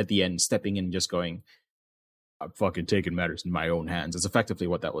Gil at the end stepping in and just going, "I'm fucking taking matters in my own hands." It's effectively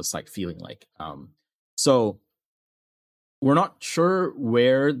what that was like feeling like. So we're not sure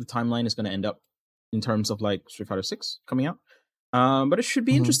where the timeline is going to end up in terms of like Street Fighter 6 coming out. But it should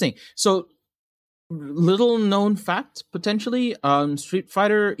be interesting. So little known fact, potentially, Street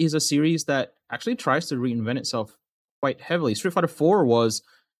Fighter is a series that actually tries to reinvent itself quite heavily. Street Fighter 4 was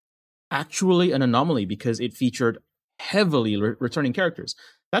actually an anomaly because it featured heavily returning characters.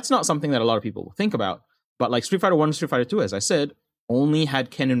 That's not something that a lot of people think about. But like Street Fighter 1 and Street Fighter 2, as I said, only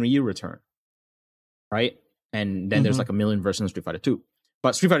had Ken and Ryu return. Right? And then there's like a million versions of Street Fighter 2.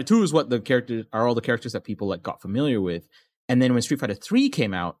 But Street Fighter 2 is what all the characters that people like got familiar with. And then when Street Fighter 3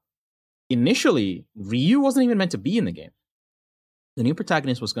 came out, initially, Ryu wasn't even meant to be in the game. The new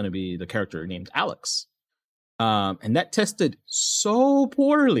protagonist was going to be the character named Alex. And that tested so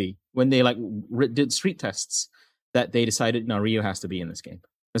poorly when they like did street tests that they decided, no, Ryu has to be in this game.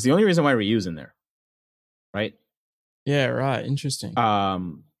 That's the only reason why Ryu's in there. Right? Yeah, right. Interesting.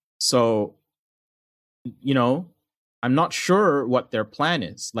 So, you know, I'm not sure what their plan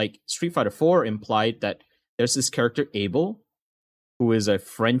is. Like Street Fighter 4 implied that there's this character Abel, who is a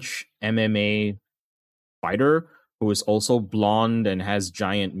French MMA fighter who is also blonde and has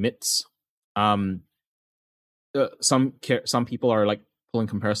giant mitts. Some people are like pulling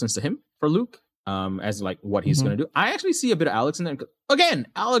comparisons to him for Luke, as like what he's going to do. I actually see a bit of Alex in there. Again,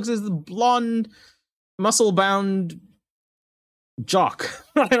 Alex is the blonde, muscle-bound jock.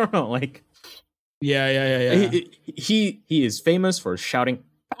 I don't know, like. Yeah. He is famous for shouting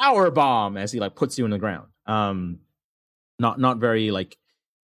 "power bomb" as he like puts you in the ground. Not very like,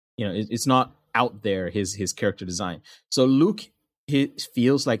 you know, it's not out there, his character design. So Luke, he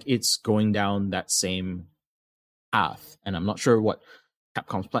feels like it's going down that same path, and I'm not sure what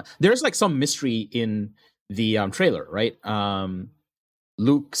Capcom's plan. There's like some mystery in the trailer, right?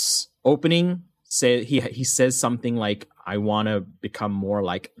 Luke's opening he says something like, "I want to become more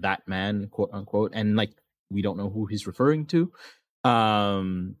like that man," quote unquote, and like we don't know who he's referring to.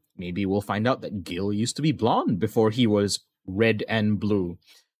 Maybe we'll find out that Gil used to be blonde before he was red and blue.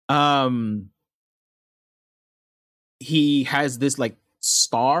 He has this like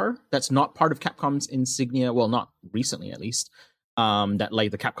star that's not part of Capcom's insignia. Well, not recently, at least. That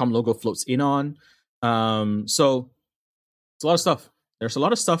like the Capcom logo floats in on. So it's a lot of stuff. There's a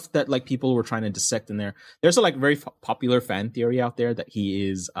lot of stuff that like people were trying to dissect in there. There's a like very popular fan theory out there that he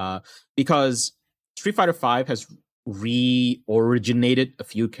is because Street Fighter 5 has re-originated a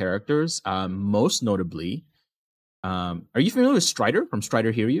few characters. Most notably, are you familiar with Strider from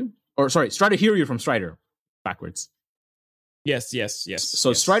Strider Hiryu? Or sorry, Strider Hiryu from Strider. Backwards. Yes.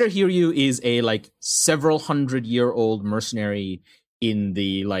 So Strider Hiryu is a like several 100-year-old mercenary in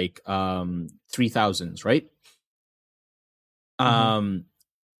the like 3000s, right?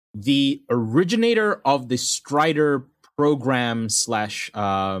 The originator of the Strider program /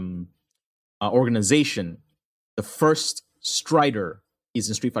 organization, the first Strider is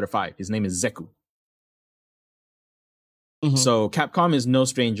in Street Fighter 5. His name is Zeku. So Capcom is no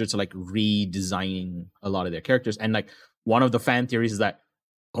stranger to like redesigning a lot of their characters. And like one of the fan theories is that,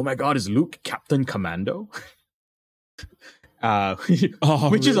 oh my god, is Luke Captain Commando?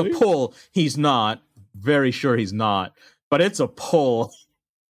 which is a really? pull. He's not. Very sure he's not. But it's a pull.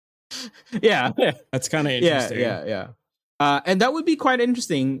 Yeah. That's kind of interesting. Yeah. And that would be quite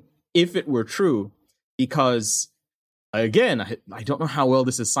interesting if it were true, because, again, I don't know how well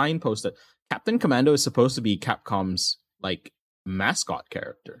this is signposted. Captain Commando is supposed to be Capcom's, like, mascot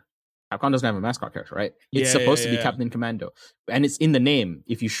character. Capcom doesn't have a mascot character, right? It's supposed to be Captain Commando. And it's in the name.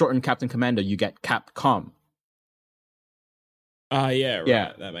 If you shorten Captain Commando, you get Capcom. Yeah, right.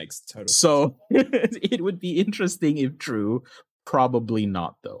 Yeah. That makes total sense. So it would be interesting if true. Probably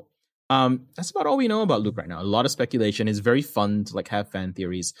not, though. That's about all we know about Luke right now. A lot of speculation. It's very fun to like have fan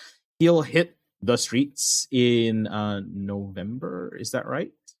theories. He'll hit the streets in November. Is that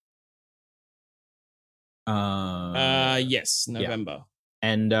right? Yes, November. Yeah.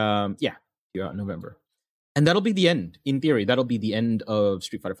 And you're out in November. And that'll be the end. In theory, that'll be the end of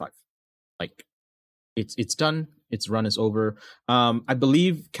Street Fighter V. Like, it's done. Its run is over. I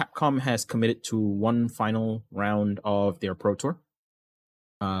believe Capcom has committed to one final round of their Pro Tour.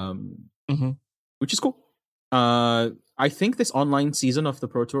 Which is cool. I think this online season of the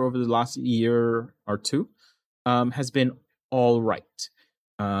Pro Tour over the last year or two has been all right.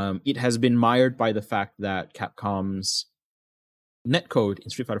 It has been mired by the fact that Capcom's netcode in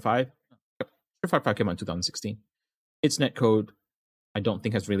Street Fighter V, Street Fighter V came out in 2016. Its netcode, I don't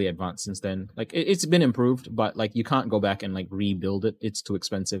think has really advanced since then. Like, it's been improved, but like you can't go back and like rebuild it. It's too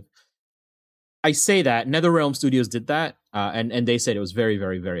expensive. I say that NetherRealm Studios did that, and they said it was very,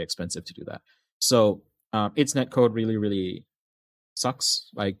 very, very expensive to do that. So its netcode really, really sucks,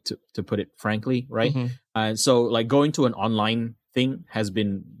 like to put it frankly, right? And so like going to an online thing has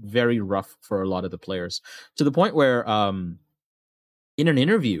been very rough for a lot of the players, to the point where in an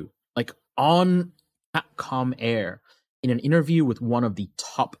interview, like on Capcom Air, in an interview with one of the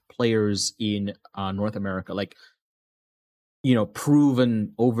top players in North America, like, you know,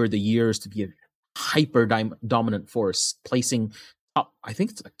 proven over the years to be a hyper dominant force, placing top, I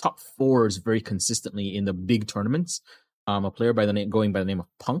think it's like top fours very consistently in the big tournaments. A player going by the name of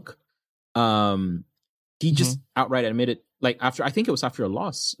Punk. He just outright admitted, like, after, I think it was after a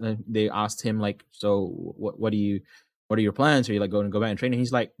loss, they asked him like, so what are your plans? Are you like going to go back and train? And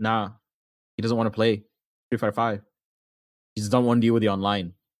he's like, nah, he doesn't want to play Street Fighter 5. He just don't want to deal with the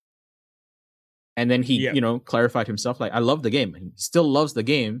online. And then he, clarified himself, like, I love the game. He still loves the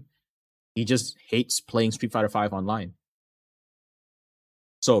game. He just hates playing Street Fighter 5 online.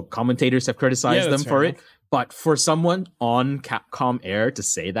 So commentators have criticized them for it. But for someone on Capcom Air to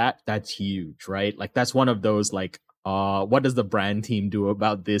say that, that's huge, right? Like, that's one of those, like, what does the brand team do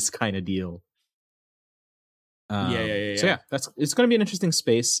about this kind of deal? So yeah, it's going to be an interesting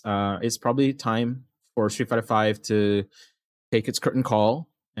space. It's probably time for Street Fighter 5 to take its curtain call.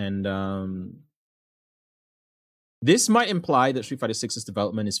 And this might imply that Street Fighter 6's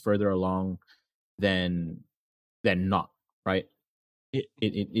development is further along than not, right?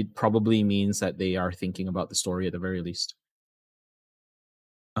 It probably means that they are thinking about the story at the very least.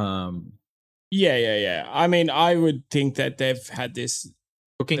 Yeah. I mean, I would think that they've had this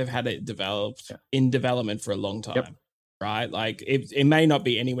cooking. They've had it developed in development for a long time, right? Like, it may not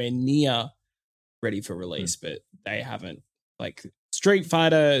be anywhere near ready for release, but they haven't. Like, Street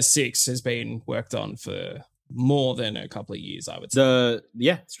Fighter 6 has been worked on for more than a couple of years, I would say.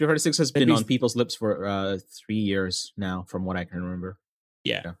 Street Fighter 6 has been on people's lips for 3 years now, from what I can remember.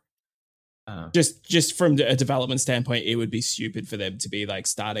 Yeah. Just from a development standpoint, it would be stupid for them to be like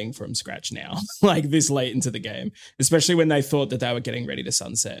starting from scratch now, like this late into the game, especially when they thought that they were getting ready to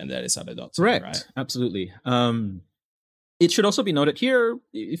sunset and they decided not to. Correct. Right? Absolutely. It should also be noted here,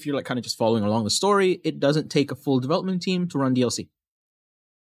 if you're like kind of just following along the story, it doesn't take a full development team to run DLC.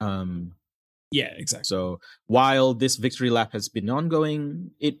 Yeah, exactly. So while this victory lap has been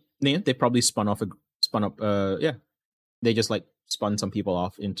ongoing, they probably they just like spun some people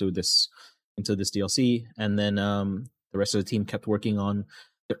off into this DLC, and then the rest of the team kept working on.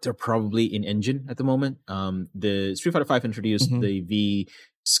 They're probably in engine at the moment. The Street Fighter 5 introduced the V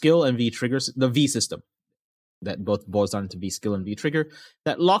skill and V triggers, the V system that both boils down to V skill and V trigger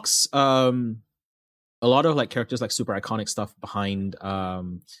that locks a lot of like characters like super iconic stuff behind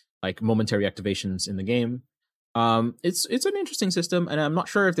like momentary activations in the game. It's an interesting system, and I'm not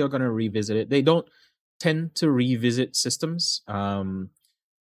sure if they're going to revisit it. They don't tend to revisit systems.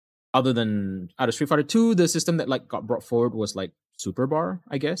 Other than out of Street Fighter 2, the system that like got brought forward was like Super Bar,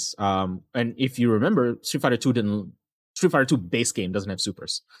 I guess. And if you remember, Street Fighter 2 base game doesn't have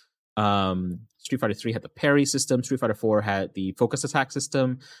supers. Street Fighter 3 had the parry system. Street Fighter 4 had the focus attack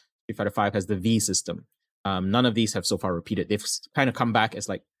system. Street Fighter 5 has the V system. None of these have so far repeated. They've kind of come back as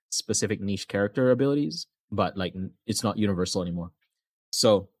like specific niche character abilities, but like it's not universal anymore.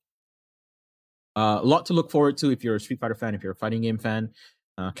 So a lot to look forward to if you're a Street Fighter fan, if you're a fighting game fan.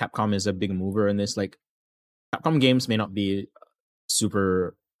 Capcom is a big mover in this. Like Capcom games may not be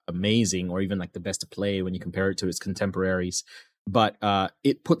super amazing or even like the best to play when you compare it to its contemporaries, but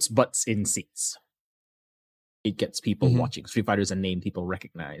it puts butts in seats. It gets people watching. Street Fighter is a name people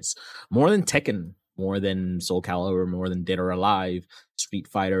recognize. More than Tekken, more than Soul Calibur, more than Dead or Alive, Street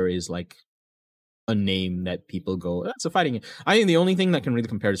Fighter is like a name that people go, that's a fighting game. I think the only thing that can really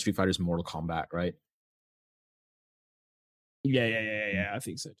compare to Street Fighter is Mortal Kombat, right? Yeah. I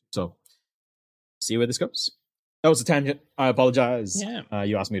think so. So, see where this goes. That was a tangent. I apologize. Yeah.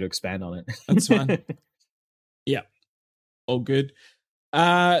 You asked me to expand on it. That's fine. Yeah. All good.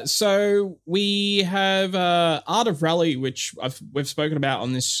 So we have Art of Rally, which we've spoken about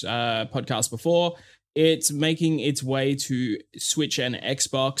on this podcast before. It's making its way to Switch and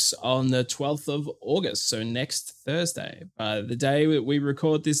Xbox on the 12th of August, so next Thursday. The day that we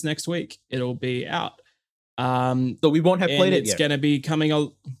record this next week, it'll be out. So we won't have played it yet. It's going to be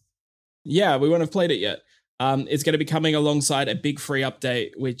coming. Yeah, we won't have played it yet. It's going to be coming alongside a big free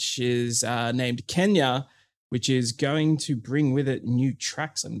update, which is named Kenya, which is going to bring with it new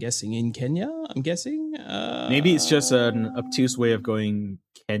tracks, I'm guessing, in Kenya. Maybe it's just an obtuse way of going,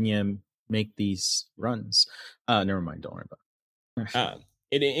 Kenya, make these runs. Never mind, don't worry about it.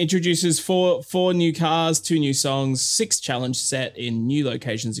 It introduces four new cars, 2 new songs, 6 challenge set in new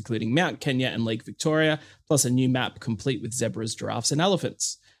locations, including Mount Kenya and Lake Victoria, plus a new map complete with zebras, giraffes, and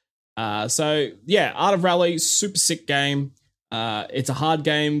elephants. So, yeah, Art of Rally, super sick game. It's a hard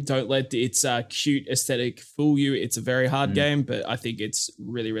game. Don't let its cute aesthetic fool you. It's a very hard game, but I think it's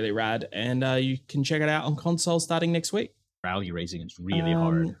really, really rad. And you can check it out on console starting next week. Rally racing is really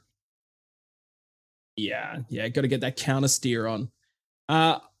hard. Yeah, got to get that counter steer on.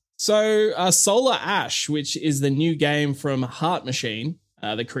 So Solar Ash, which is the new game from Heart Machine,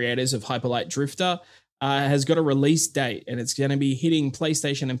 the creators of Hyperlight Drifter, has got a release date, and it's going to be hitting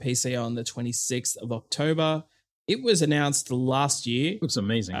PlayStation and PC on the 26th of October. It was announced last year. Looks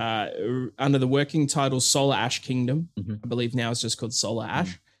amazing. Under the working title Solar Ash Kingdom. I believe now it's just called Solar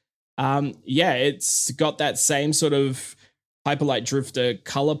Ash. It's got that same sort of Hyperlight Drifter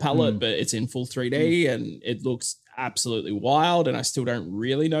color palette, but it's in full 3D, and it looks absolutely wild, and I still don't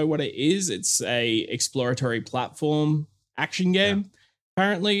really know what it is. It's a exploratory platform action game,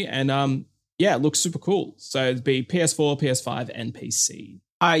 apparently, and it looks super cool. So it'd be PS4, PS5, and PC.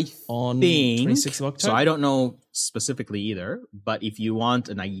 On 26th of October. So I don't know specifically either, but if you want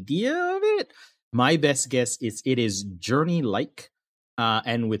an idea of it, my best guess is it is Journey-like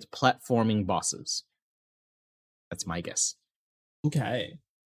and with platforming bosses. That's my guess. Okay.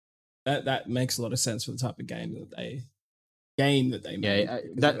 That makes a lot of sense for the type of game that they made.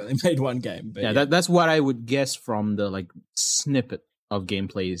 They made one game. But that's what I would guess from the like snippet of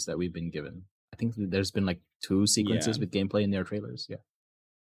gameplays that we've been given. I think there's been like 2 sequences with gameplay in their trailers. Yeah.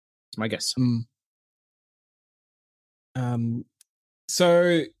 It's my guess.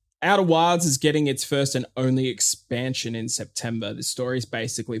 So Outer Wilds is getting its first and only expansion in September. The story is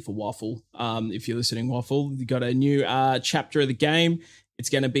basically for Waffle. If you're listening, Waffle, you got a new chapter of the game. It's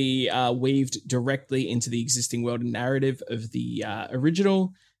going to be weaved directly into the existing world and narrative of the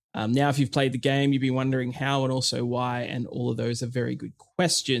original. Now, if you've played the game, you'd be wondering how and also why, and all of those are very good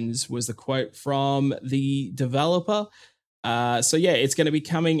questions, was the quote from the developer. It's going to be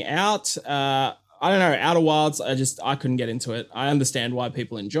coming out. I don't know, Outer Wilds, I couldn't get into it. I understand why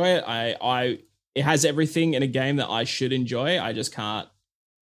people enjoy it. It has everything in a game that I should enjoy. I just can't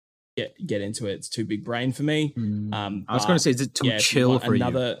get into it. It's too big brain for me. I was going to say, is it too chill for you?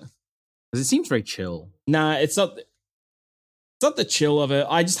 Because it seems very chill. Nah, it's not the chill of it.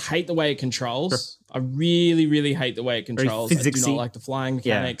 I just hate the way it controls. Sure. I really, really hate the way it controls. I do not like the flying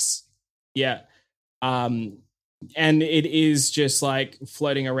mechanics. Yeah. And it is just like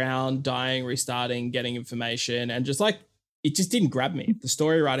floating around, dying, restarting, getting information, and just like it just didn't grab me. The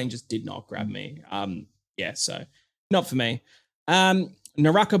story writing just did not grab me. So not for me.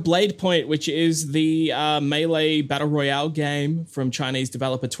 Naraka Blade Point, which is the melee battle royale game from Chinese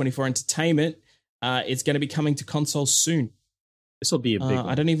developer 24 Entertainment, it's going to be coming to consoles soon. This will be a big one.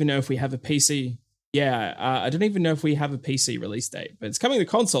 I don't even know if we have a PC. I don't even know if we have a PC release date, but it's coming to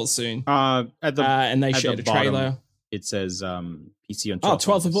consoles soon. And they shared a trailer. It says PC on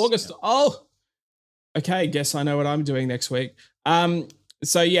 12th of August. Yeah. Oh, okay. Guess I know what I'm doing next week.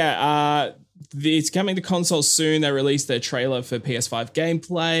 It's coming to consoles soon. They released their trailer for PS5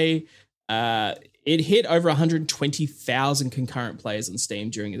 gameplay. It hit over 120,000 concurrent players on Steam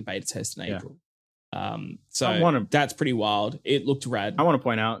during the beta test in April. So that's pretty wild. It looked rad. I want to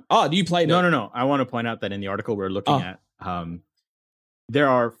point out. Oh, do you play it? No. I want to point out that in the article we're looking at, there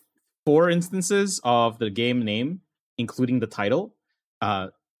are 4 instances of the game name, including the title.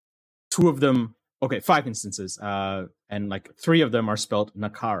 2 of them, 5 instances, and like 3 of them are spelled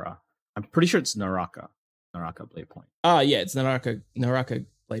Nakara. I'm pretty sure it's Naraka Blade Point. Yeah, it's Naraka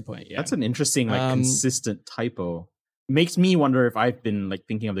Blade Point. Yeah, that's an interesting, consistent typo. Makes me wonder if I've been like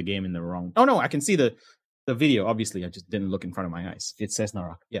thinking of the game in the wrong. Oh no, I can see the video. Obviously, I just didn't look in front of my eyes. It says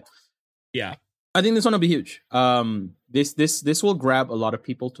Naraka. Yeah. I think this one will be huge. This will grab a lot of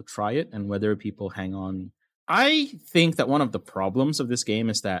people to try it, and whether people hang on. I think that one of the problems of this game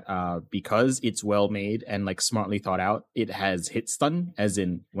is that because it's well made and like smartly thought out, it has hit stun, as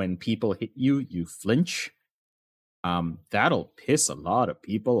in when people hit you, you flinch. That'll piss a lot of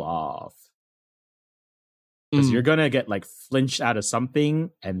people off. Because you're gonna get like flinched out of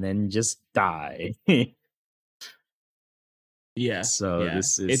something and then just die. Yeah. So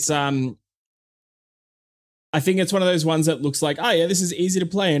this is it's I think it's one of those ones that looks like, oh yeah, this is easy to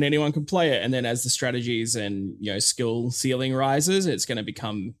play and anyone can play it. And then as the strategies and skill ceiling rises, it's gonna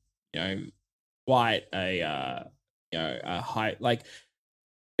become, quite a high, like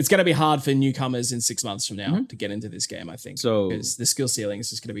it's gonna be hard for newcomers in 6 months from now to get into this game, I think. So because the skill ceiling is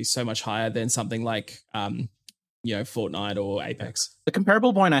just gonna be so much higher than something like Fortnite or Apex. The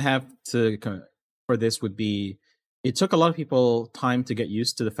comparable point I have for this would be, it took a lot of people time to get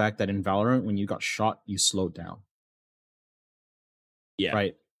used to the fact that in Valorant, when you got shot, you slowed down. Yeah.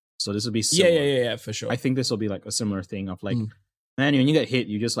 Right. So this would be similar. Yeah, for sure. I think this will be like a similar thing of like, man, when you get hit,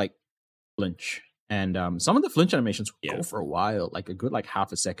 you just like flinch. And some of the flinch animations go for a while, like a good like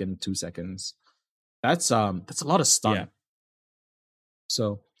half a second, 2 seconds. That's a lot of stun. Yeah.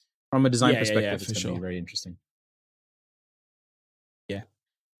 So from a design perspective, it's going to sure. be very interesting. Yeah.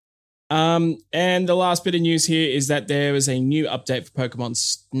 And the last bit of news here is that there was a new update for Pokemon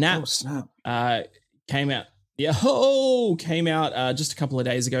Snap. Oh, Snap. Came out just a couple of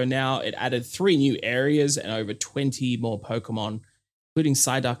days ago now. It added 3 new areas and over 20 more Pokemon, including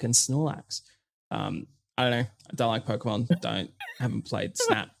Psyduck and Snorlax. I don't know. I don't like Pokemon. Haven't played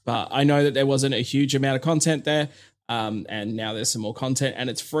Snap, but I know that there wasn't a huge amount of content there. And now there's some more content and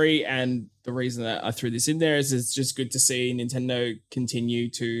it's free. And the reason that I threw this in there is it's just good to see Nintendo continue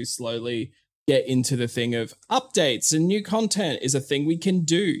to slowly get into the thing of updates and new content is a thing we can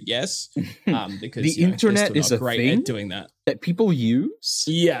do. Yes. Because the internet is a great thing at doing that people use.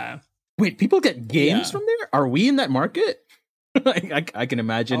 Yeah. Wait, people get games from there? Are we in that market? I can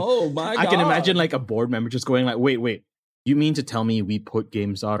imagine. Oh my God. I can imagine like a board member just going like, wait, you mean to tell me we put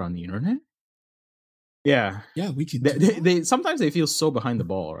games out on the internet? Yeah, we could. They sometimes they feel so behind the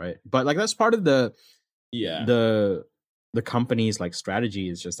ball, right? But like that's part of the company's like strategy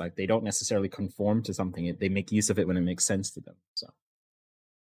is just like they don't necessarily conform to something; they make use of it when it makes sense to them. So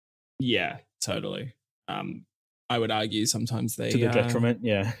yeah, totally. I would argue sometimes they to the detriment.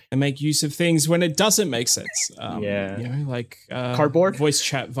 Yeah, they make use of things when it doesn't make sense. Like cardboard voice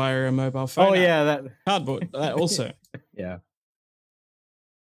chat via a mobile phone. Oh yeah, that cardboard. That also. Yeah.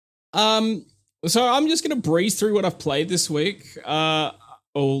 So I'm just going to breeze through what I've played this week,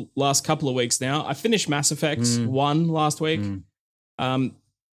 or last couple of weeks now. I finished Mass Effect 1 last week. Game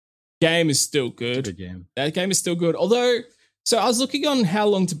is still good. It's a good game. That game is still good. Although, so I was looking on how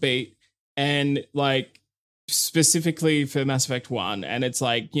long to beat and like specifically for Mass Effect 1 and it's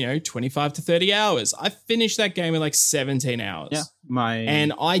like, 25 to 30 hours. I finished that game in like 17 hours. Yeah.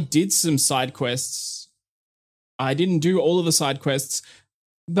 And I did some side quests. I didn't do all of the side quests.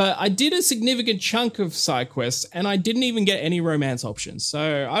 But I did a significant chunk of side quests, and I didn't even get any romance options.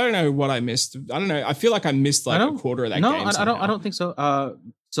 So I don't know what I missed. I don't know. I feel like I missed like a quarter of that game. No, I don't think so.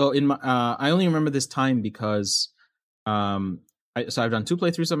 So in my, I only remember this time because, so I've done 2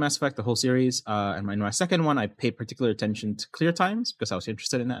 playthroughs of Mass Effect, the whole series, and in my second one, I paid particular attention to clear times because I was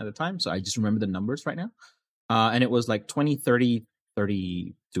interested in that at the time. So I just remember the numbers right now, and it was like 20, 30,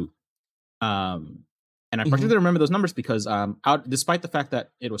 32. And I particularly remember those numbers because despite the fact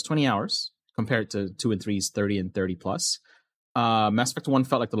that it was 20 hours compared to 2 and 3's 30 and 30 plus, Mass Effect 1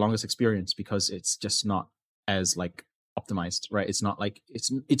 felt like the longest experience because it's just not as like optimized, right? It's not like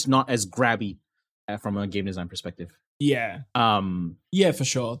it's not as grabby from a game design perspective. Yeah. Yeah, for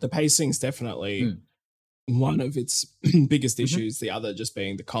sure. The pacing's definitely one of its biggest issues. The other just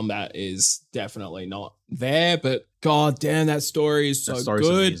being the combat is definitely not there, but god damn, that story is so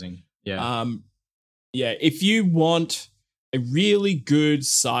good. Amazing. Yeah. Yeah, if you want a really good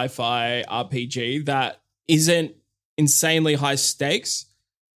sci-fi RPG that isn't insanely high stakes,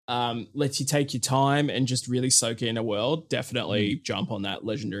 lets you take your time and just really soak in a world, definitely jump on that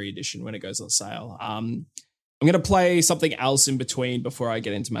Legendary Edition when it goes on sale. I'm going to play something else in between before I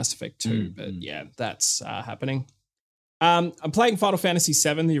get into Mass Effect 2, but yeah, that's happening. I'm playing Final Fantasy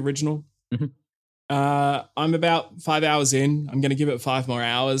VII, the original. I'm about 5 hours in. I'm going to give it 5 more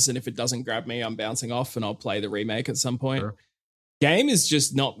hours, and if it doesn't grab me, I'm bouncing off and I'll play the remake at some point. Sure. Game is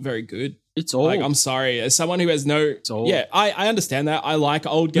just not very good. It's old. Like, I'm sorry, as someone who has no... It's old. Yeah, I understand that. I like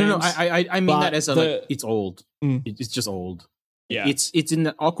old games. No, I mean that as like, it's old. It's just old. Yeah. It's in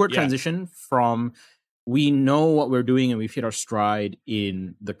the awkward transition from we know what we're doing and we've hit our stride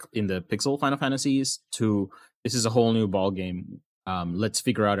in the pixel Final Fantasies to this is a whole new ball game. Let's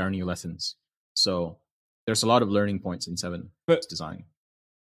figure out our new lessons. So there's a lot of learning points in 7 design.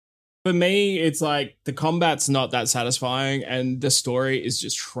 For me, it's like the combat's not that satisfying and the story is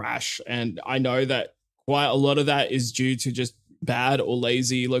just trash. And I know that quite a lot of that is due to just bad or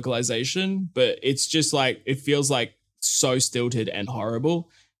lazy localization, but it's just like, it feels like so stilted and horrible.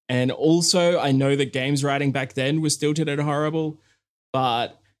 And also, I know that games writing back then was stilted and horrible,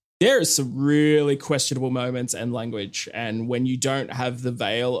 but there are some really questionable moments and language. And when you don't have the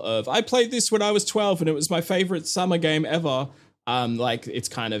veil of, I played this when I was 12 and it was my favorite summer game ever, like it's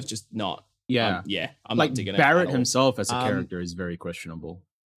kind of just not. I'm like not digging Barrett himself as a character is very questionable.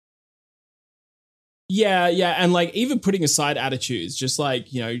 Yeah, and like even putting aside attitudes, just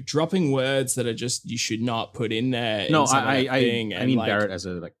like, you know, dropping words that are just you should not put in there. No, I mean like, Barrett as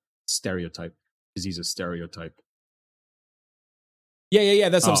a like stereotype because he's a stereotype. Yeah.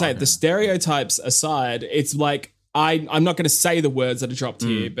 That's what I'm saying. Okay. The stereotypes aside, it's like I'm not going to say the words that are dropped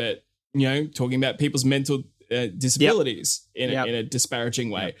here, but you know, talking about people's mental disabilities in a disparaging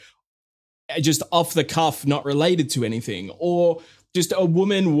way, just off the cuff, not related to anything, or just a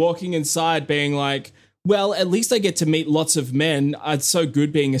woman walking inside being like, well, at least I get to meet lots of men. It's so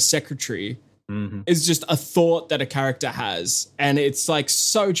good being a secretary. Is just a thought that a character has. And it's like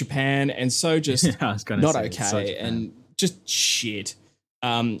so Japan and so just not okay and just shit.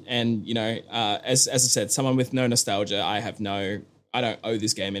 And, you know, as I said, someone with no nostalgia, I don't owe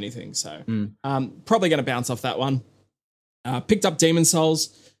this game anything. So probably going to bounce off that one. Picked up Demon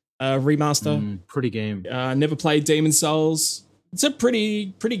Souls remaster. Pretty game. Never played Demon Souls. It's a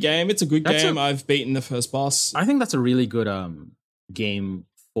pretty game. It's a good game. I've beaten the first boss. I think that's a really good game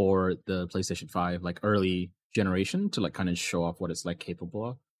for the PlayStation 5, like early generation, to like kind of show off what it's like capable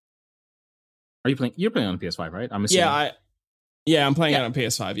of. Are you playing? You're playing on PS5, right? I'm assuming. Yeah, I'm playing it on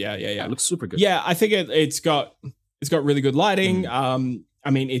PS5. Yeah. It looks super good. Yeah, I think it's got really good lighting. I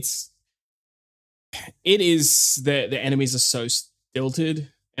mean, it is the enemies are so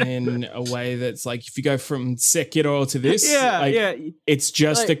stilted in a way that's like if you go from Sekiro to this, it's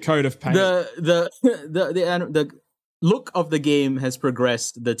just like, a coat of paint. The look of the game has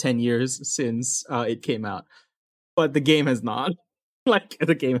progressed the 10 years since it came out, but the game has not.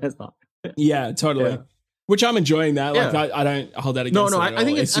 Yeah, totally. Yeah. Which I'm enjoying that. Like I don't hold that against. No, I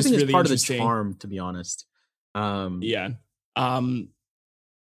think it's really part of the charm, to be honest. So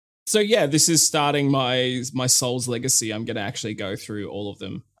yeah, this is starting my Souls legacy. I'm going to actually go through all of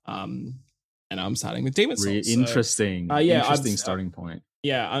them. And I'm starting with Demon Souls. Interesting. Interesting starting point.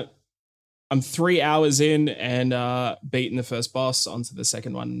 Yeah, I'm 3 hours in and beaten the first boss onto the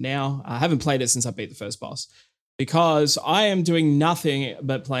second one now. I haven't played it since I beat the first boss because I am doing nothing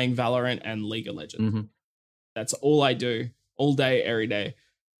but playing Valorant and League of Legends. That's all I do all day, every day.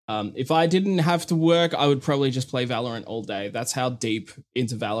 If I didn't have to work, I would probably just play Valorant all day. That's how deep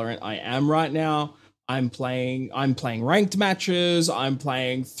into Valorant I am right now. I'm playing ranked matches. I'm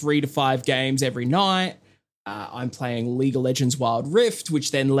playing 3 to 5 games every night. I'm playing League of Legends Wild Rift,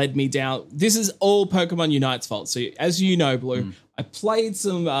 which then led me down. This is all Pokemon Unite's fault. So as you know, Blue, I played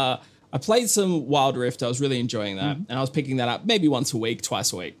some Wild Rift. I was really enjoying that. And I was picking that up maybe once a week,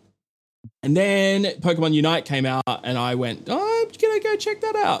 twice a week. And then Pokemon Unite came out and I went, I'm going to go check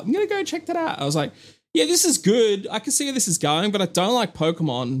that out. I was like, yeah, this is good. I can see where this is going, but I don't like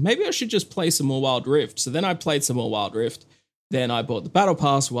Pokemon. Maybe I should just play some more Wild Rift. So then I played some more Wild Rift. Then I bought the Battle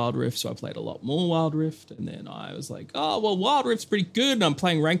Pass Wild Rift, so I played a lot more Wild Rift. And then I was like, oh, well, Wild Rift's pretty good, and I'm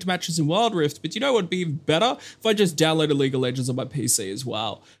playing ranked matches in Wild Rift. But you know what would be even better? If I just downloaded League of Legends on my PC as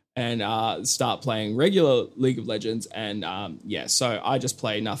well and start playing regular League of Legends. And so I just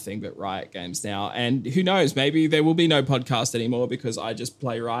play nothing but Riot games now. And who knows, maybe there will be no podcast anymore because I just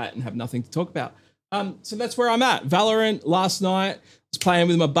play Riot and have nothing to talk about. So that's where I'm at. Valorant last night, I was playing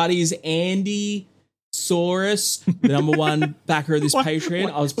with my buddies Andy Saurus, the number one backer of this Patreon.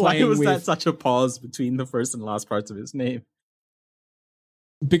 I was playing why was that such a pause between the first and last parts of his name?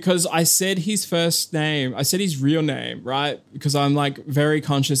 because I said his first name. I said his real name, right? Because I'm like very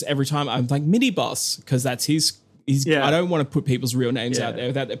conscious every time I'm like mini boss because that's his. Yeah. I don't want to put people's real names out there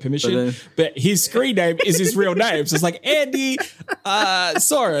without their permission. But But his screen name is his real name. So it's like Andy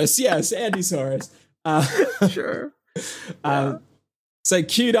Saurus. Yes, Andy Saurus. Sure. So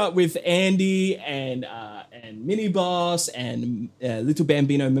queued up with Andy and Mini Boss and Little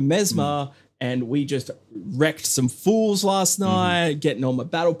Bambino Memesma, and we just wrecked some fools last night, getting all my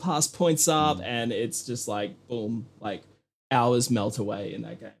battle pass points up, and it's just like boom, like hours melt away in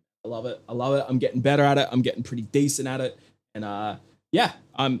that game. I love it. I'm getting better at it. I'm getting pretty decent at it, and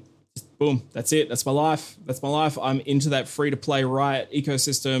I'm just boom. That's it. That's my life. I'm into that free to play Riot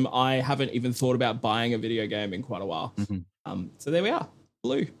ecosystem. I haven't even thought about buying a video game in quite a while. So there we are.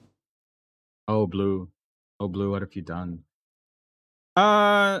 Blue. Oh, Blue. What have you done?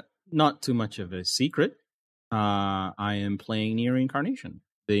 Not too much of a secret. I am playing Nier Reincarnation,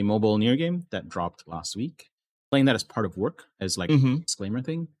 the mobile Nier game that dropped last week. Playing that as part of work, as like a disclaimer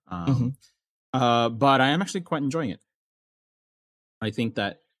thing. But I am actually quite enjoying it. I think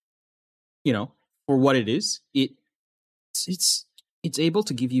that, for what it is, it's able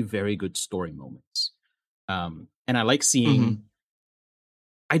to give you very good story moments. And I like seeing.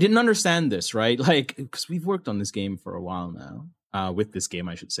 I didn't understand this, right? Like, because we've worked on this game for a while now. With this game,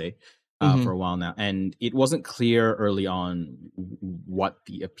 I should say, for a while now, and it wasn't clear early on what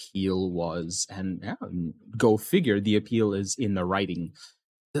the appeal was. And go figure, the appeal is in the writing.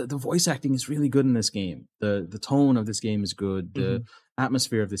 The voice acting is really good in this game. The tone of this game is good. The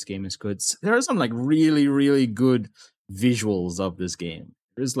atmosphere of this game is good. There are some like really, really good visuals of this game.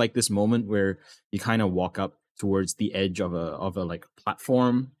 There's like this moment where you kind of walk up towards the edge of a like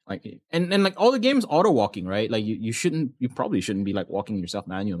platform, like and like all the game's auto walking, right? Like you probably shouldn't be like walking yourself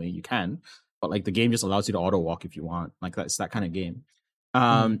manually. You can, but like the game just allows you to auto walk if you want. Like that's that kind of game.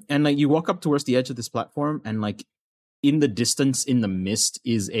 And like you walk up towards the edge of this platform, and like in the distance, in the mist,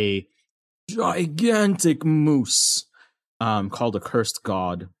 is a gigantic moose called a cursed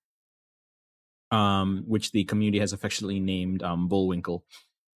god, which the community has affectionately named Bullwinkle.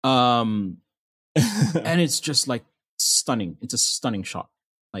 And it's just like stunning. It's a stunning shot.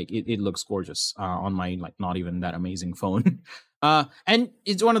 Like it looks gorgeous on my like not even that amazing phone. And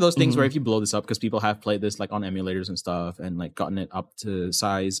it's one of those things where if you blow this up, because people have played this like on emulators and stuff and like gotten it up to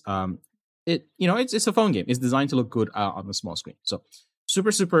size, it's a phone game. It's designed to look good on the small screen. So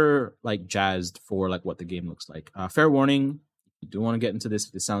super like jazzed for like what the game looks like. Fair warning, you do want to get into this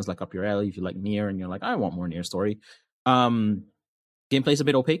if it sounds like up your alley. If you like Nier and you're like, I want more Nier story. Gameplay's a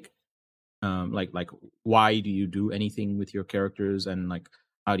bit opaque. Like why do you do anything with your characters, and like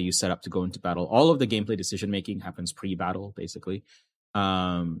how do you set up to go into battle? All of the gameplay decision making happens pre-battle, basically.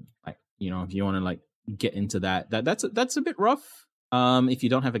 If you want to like get into that's a bit rough. If you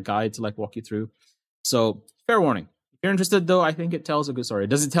don't have a guide to like walk you through. So fair warning. If you're interested though, I think it tells a good story.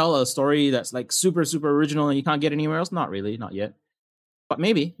 Does it tell a story that's like super original and you can't get anywhere else? Not really, not yet. But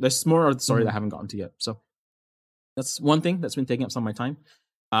maybe there's more of the story that I haven't gotten to yet. So that's one thing that's been taking up some of my time.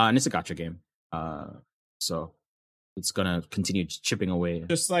 And it's a gacha game. So it's going to continue chipping away.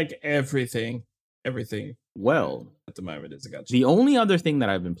 Just like everything. Well, at the moment is a gacha. The only other thing that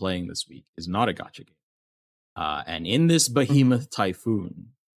I've been playing this week is not a gacha game. And in this Behemoth Typhoon,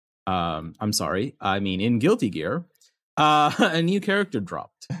 in Guilty Gear, a new character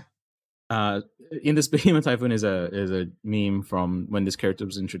dropped. In this Behemoth Typhoon is a meme from when this character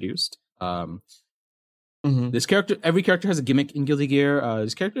was introduced. This character, every character has a gimmick in Guilty Gear.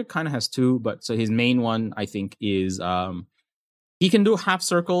 This character kind of has two, but so his main one, I think, is he can do a half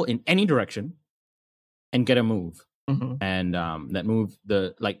circle in any direction and get a move. And that move,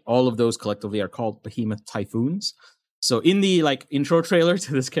 all of those collectively are called Behemoth Typhoons. So in the like intro trailer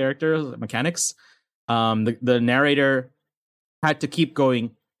to this character mechanics, the narrator had to keep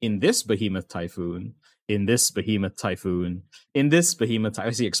going in this Behemoth Typhoon, in this Behemoth Typhoon, in this Behemoth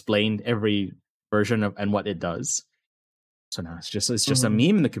Typhoon. He explained every version of and what it does. So now it's just a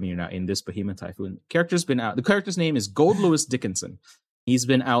meme in the community now. In this Behemoth Typhoon, character's been out. The character's name is Gold Lewis Dickinson. He's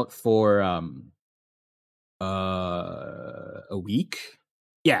been out for a week.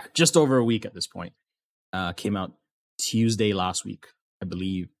 Yeah, just over a week at this point. Came out Tuesday last week, I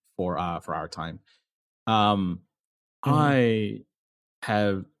believe, for our time. I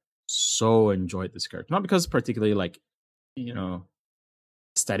have so enjoyed this character, not because particularly like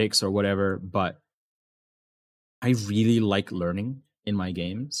aesthetics or whatever, but I really like learning in my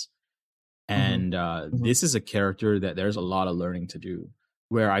games, and this is a character that there's a lot of learning to do,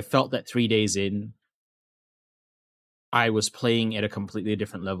 where I felt that 3 days in I was playing at a completely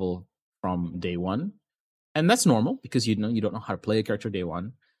different level from day one. And that's normal because you don't know how to play a character day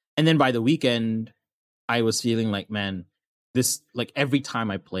one. And then by the weekend, I was feeling like, man, this, like, every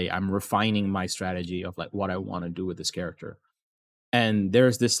time I play, I'm refining my strategy of like what I want to do with this character. And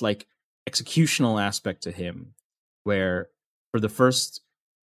there's this like executional aspect to him where for the first,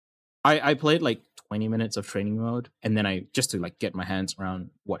 I played like 20 minutes of training mode, and then I just to like get my hands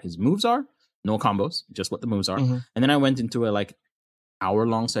around what his moves are, no combos, just what the moves are. Mm-hmm. And then I went into a like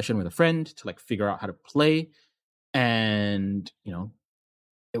hour-long session with a friend to like figure out how to play, and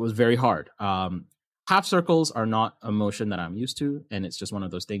it was very hard. Half circles are not a motion that I'm used to, and it's just one of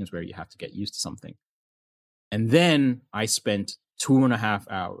those things where you have to get used to something. And then I spent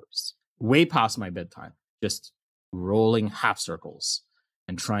 2.5 hours, way past my bedtime, just rolling half circles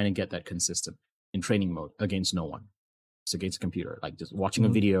and trying to get that consistent in training mode against no one. It's against a computer, like just watching a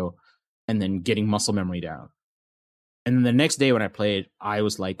video and then getting muscle memory down. And then the next day when I played, I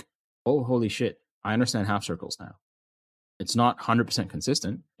was like, oh, holy shit, I understand half circles now. It's not 100%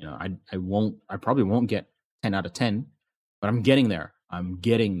 consistent. I probably won't get 10 out of 10, but I'm getting there. And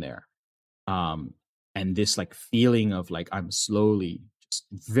this like feeling of like I'm slowly, just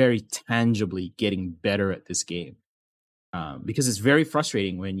very tangibly getting better at this game. Because it's very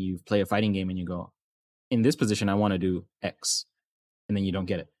frustrating when you play a fighting game and you go, in this position, I want to do X, and then you don't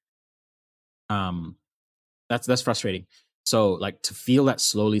get it. That's frustrating. So like to feel that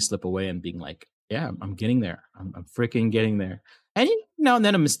slowly slip away and being like, yeah, I'm getting there. I'm freaking getting there. And now and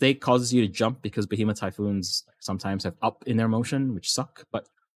then a mistake causes you to jump because Behemoth Typhoons sometimes have up in their motion, which suck. But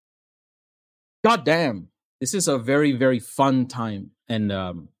goddamn, this is a very, very fun time. And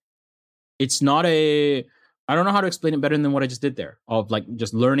it's not I don't know how to explain it better than what I just did there, of like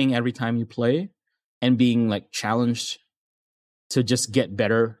just learning every time you play and being like challenged to just get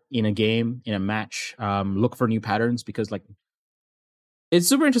better in a game, in a match, look for new patterns, because like it's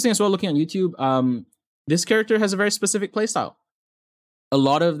super interesting as well looking on YouTube. This character has a very specific playstyle. A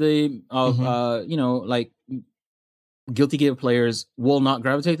lot of like Guilty Gear players will not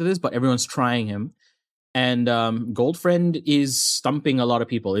gravitate to this, but everyone's trying him. And Goldfriend is stumping a lot of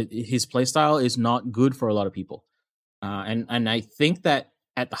people. His playstyle is not good for a lot of people. And I think that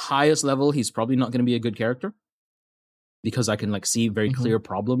at the highest level, he's probably not going to be a good character, because I can like see very clear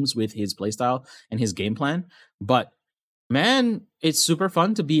problems with his playstyle and his game plan. But man, it's super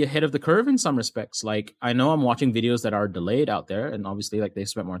fun to be ahead of the curve in some respects. Like, I know I'm watching videos that are delayed out there, and obviously like they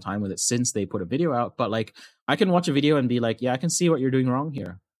spent more time with it since they put a video out, but like I can watch a video and be like, yeah, I can see what you're doing wrong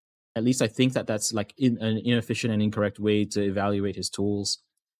here. At least I think that that's like an inefficient and incorrect way to evaluate his tools.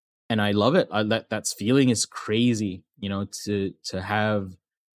 And I love it. That feeling is crazy, to have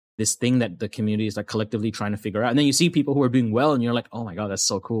this thing that the community is like collectively trying to figure out. And then you see people who are doing well and you're like, oh my God, that's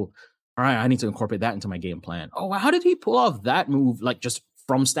so cool. All right, I need to incorporate that into my game plan. Oh, how did he pull off that move? Like just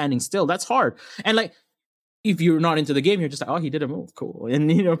from standing still? That's hard. And like, if you're not into the game, you're just like, oh, he did a move, cool.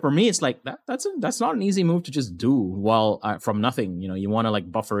 And for me, it's like that's not an easy move to just do while from nothing. You want to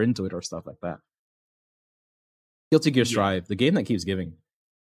like buffer into it or stuff like that. Guilty Gear Strive, the game that keeps giving.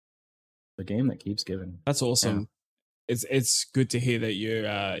 The game that keeps giving. That's awesome. Yeah. It's good to hear that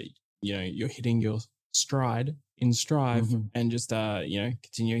you're hitting your stride in Strive and just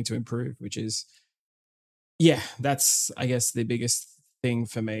continuing to improve, which is that's I guess the biggest thing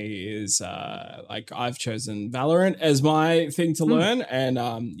for me is like I've chosen Valorant as my thing to learn, and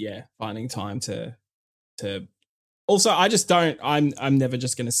finding time to also I just don't I'm never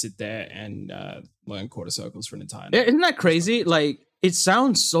just gonna sit there and learn quarter circles for an entire night. Isn't that crazy? Like, it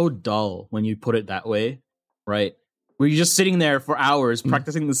sounds so dull when you put it that way, right? Where you're just sitting there for hours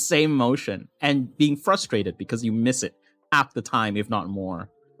practicing the same motion and being frustrated because you miss it half the time, if not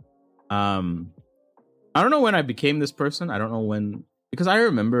more. I don't know when I became this person. I don't know when, because I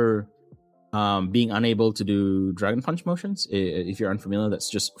remember being unable to do Dragon Punch motions. If you're unfamiliar,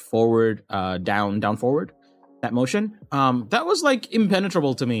 that's just forward, down, forward. That motion. That was like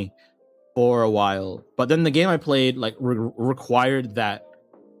impenetrable to me for a while. But then the game I played like required that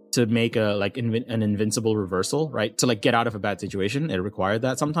to make an invincible reversal, right? To like get out of a bad situation, it required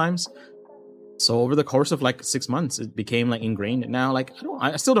that sometimes. So over the course of like 6 months, it became like ingrained. Now, like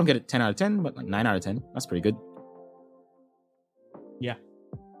I still don't get it 10 out of 10, but like 9 out of 10. That's pretty good.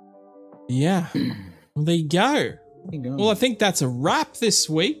 Yeah. Well, there you go. Well, I think that's a wrap this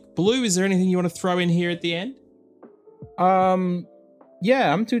week. Blue, is there anything you want to throw in here at the end?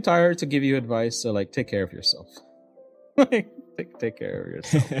 Yeah, I'm too tired to give you advice, so like take care of yourself. Take care of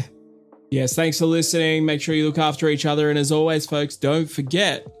yourself. Yes, thanks for listening. Make sure you look after each other, and as always, folks, don't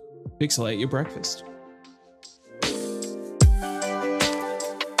forget, pixelate your breakfast.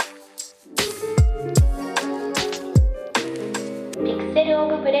 ピクセルオ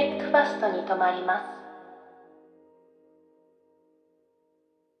ブブレックファストに泊まります。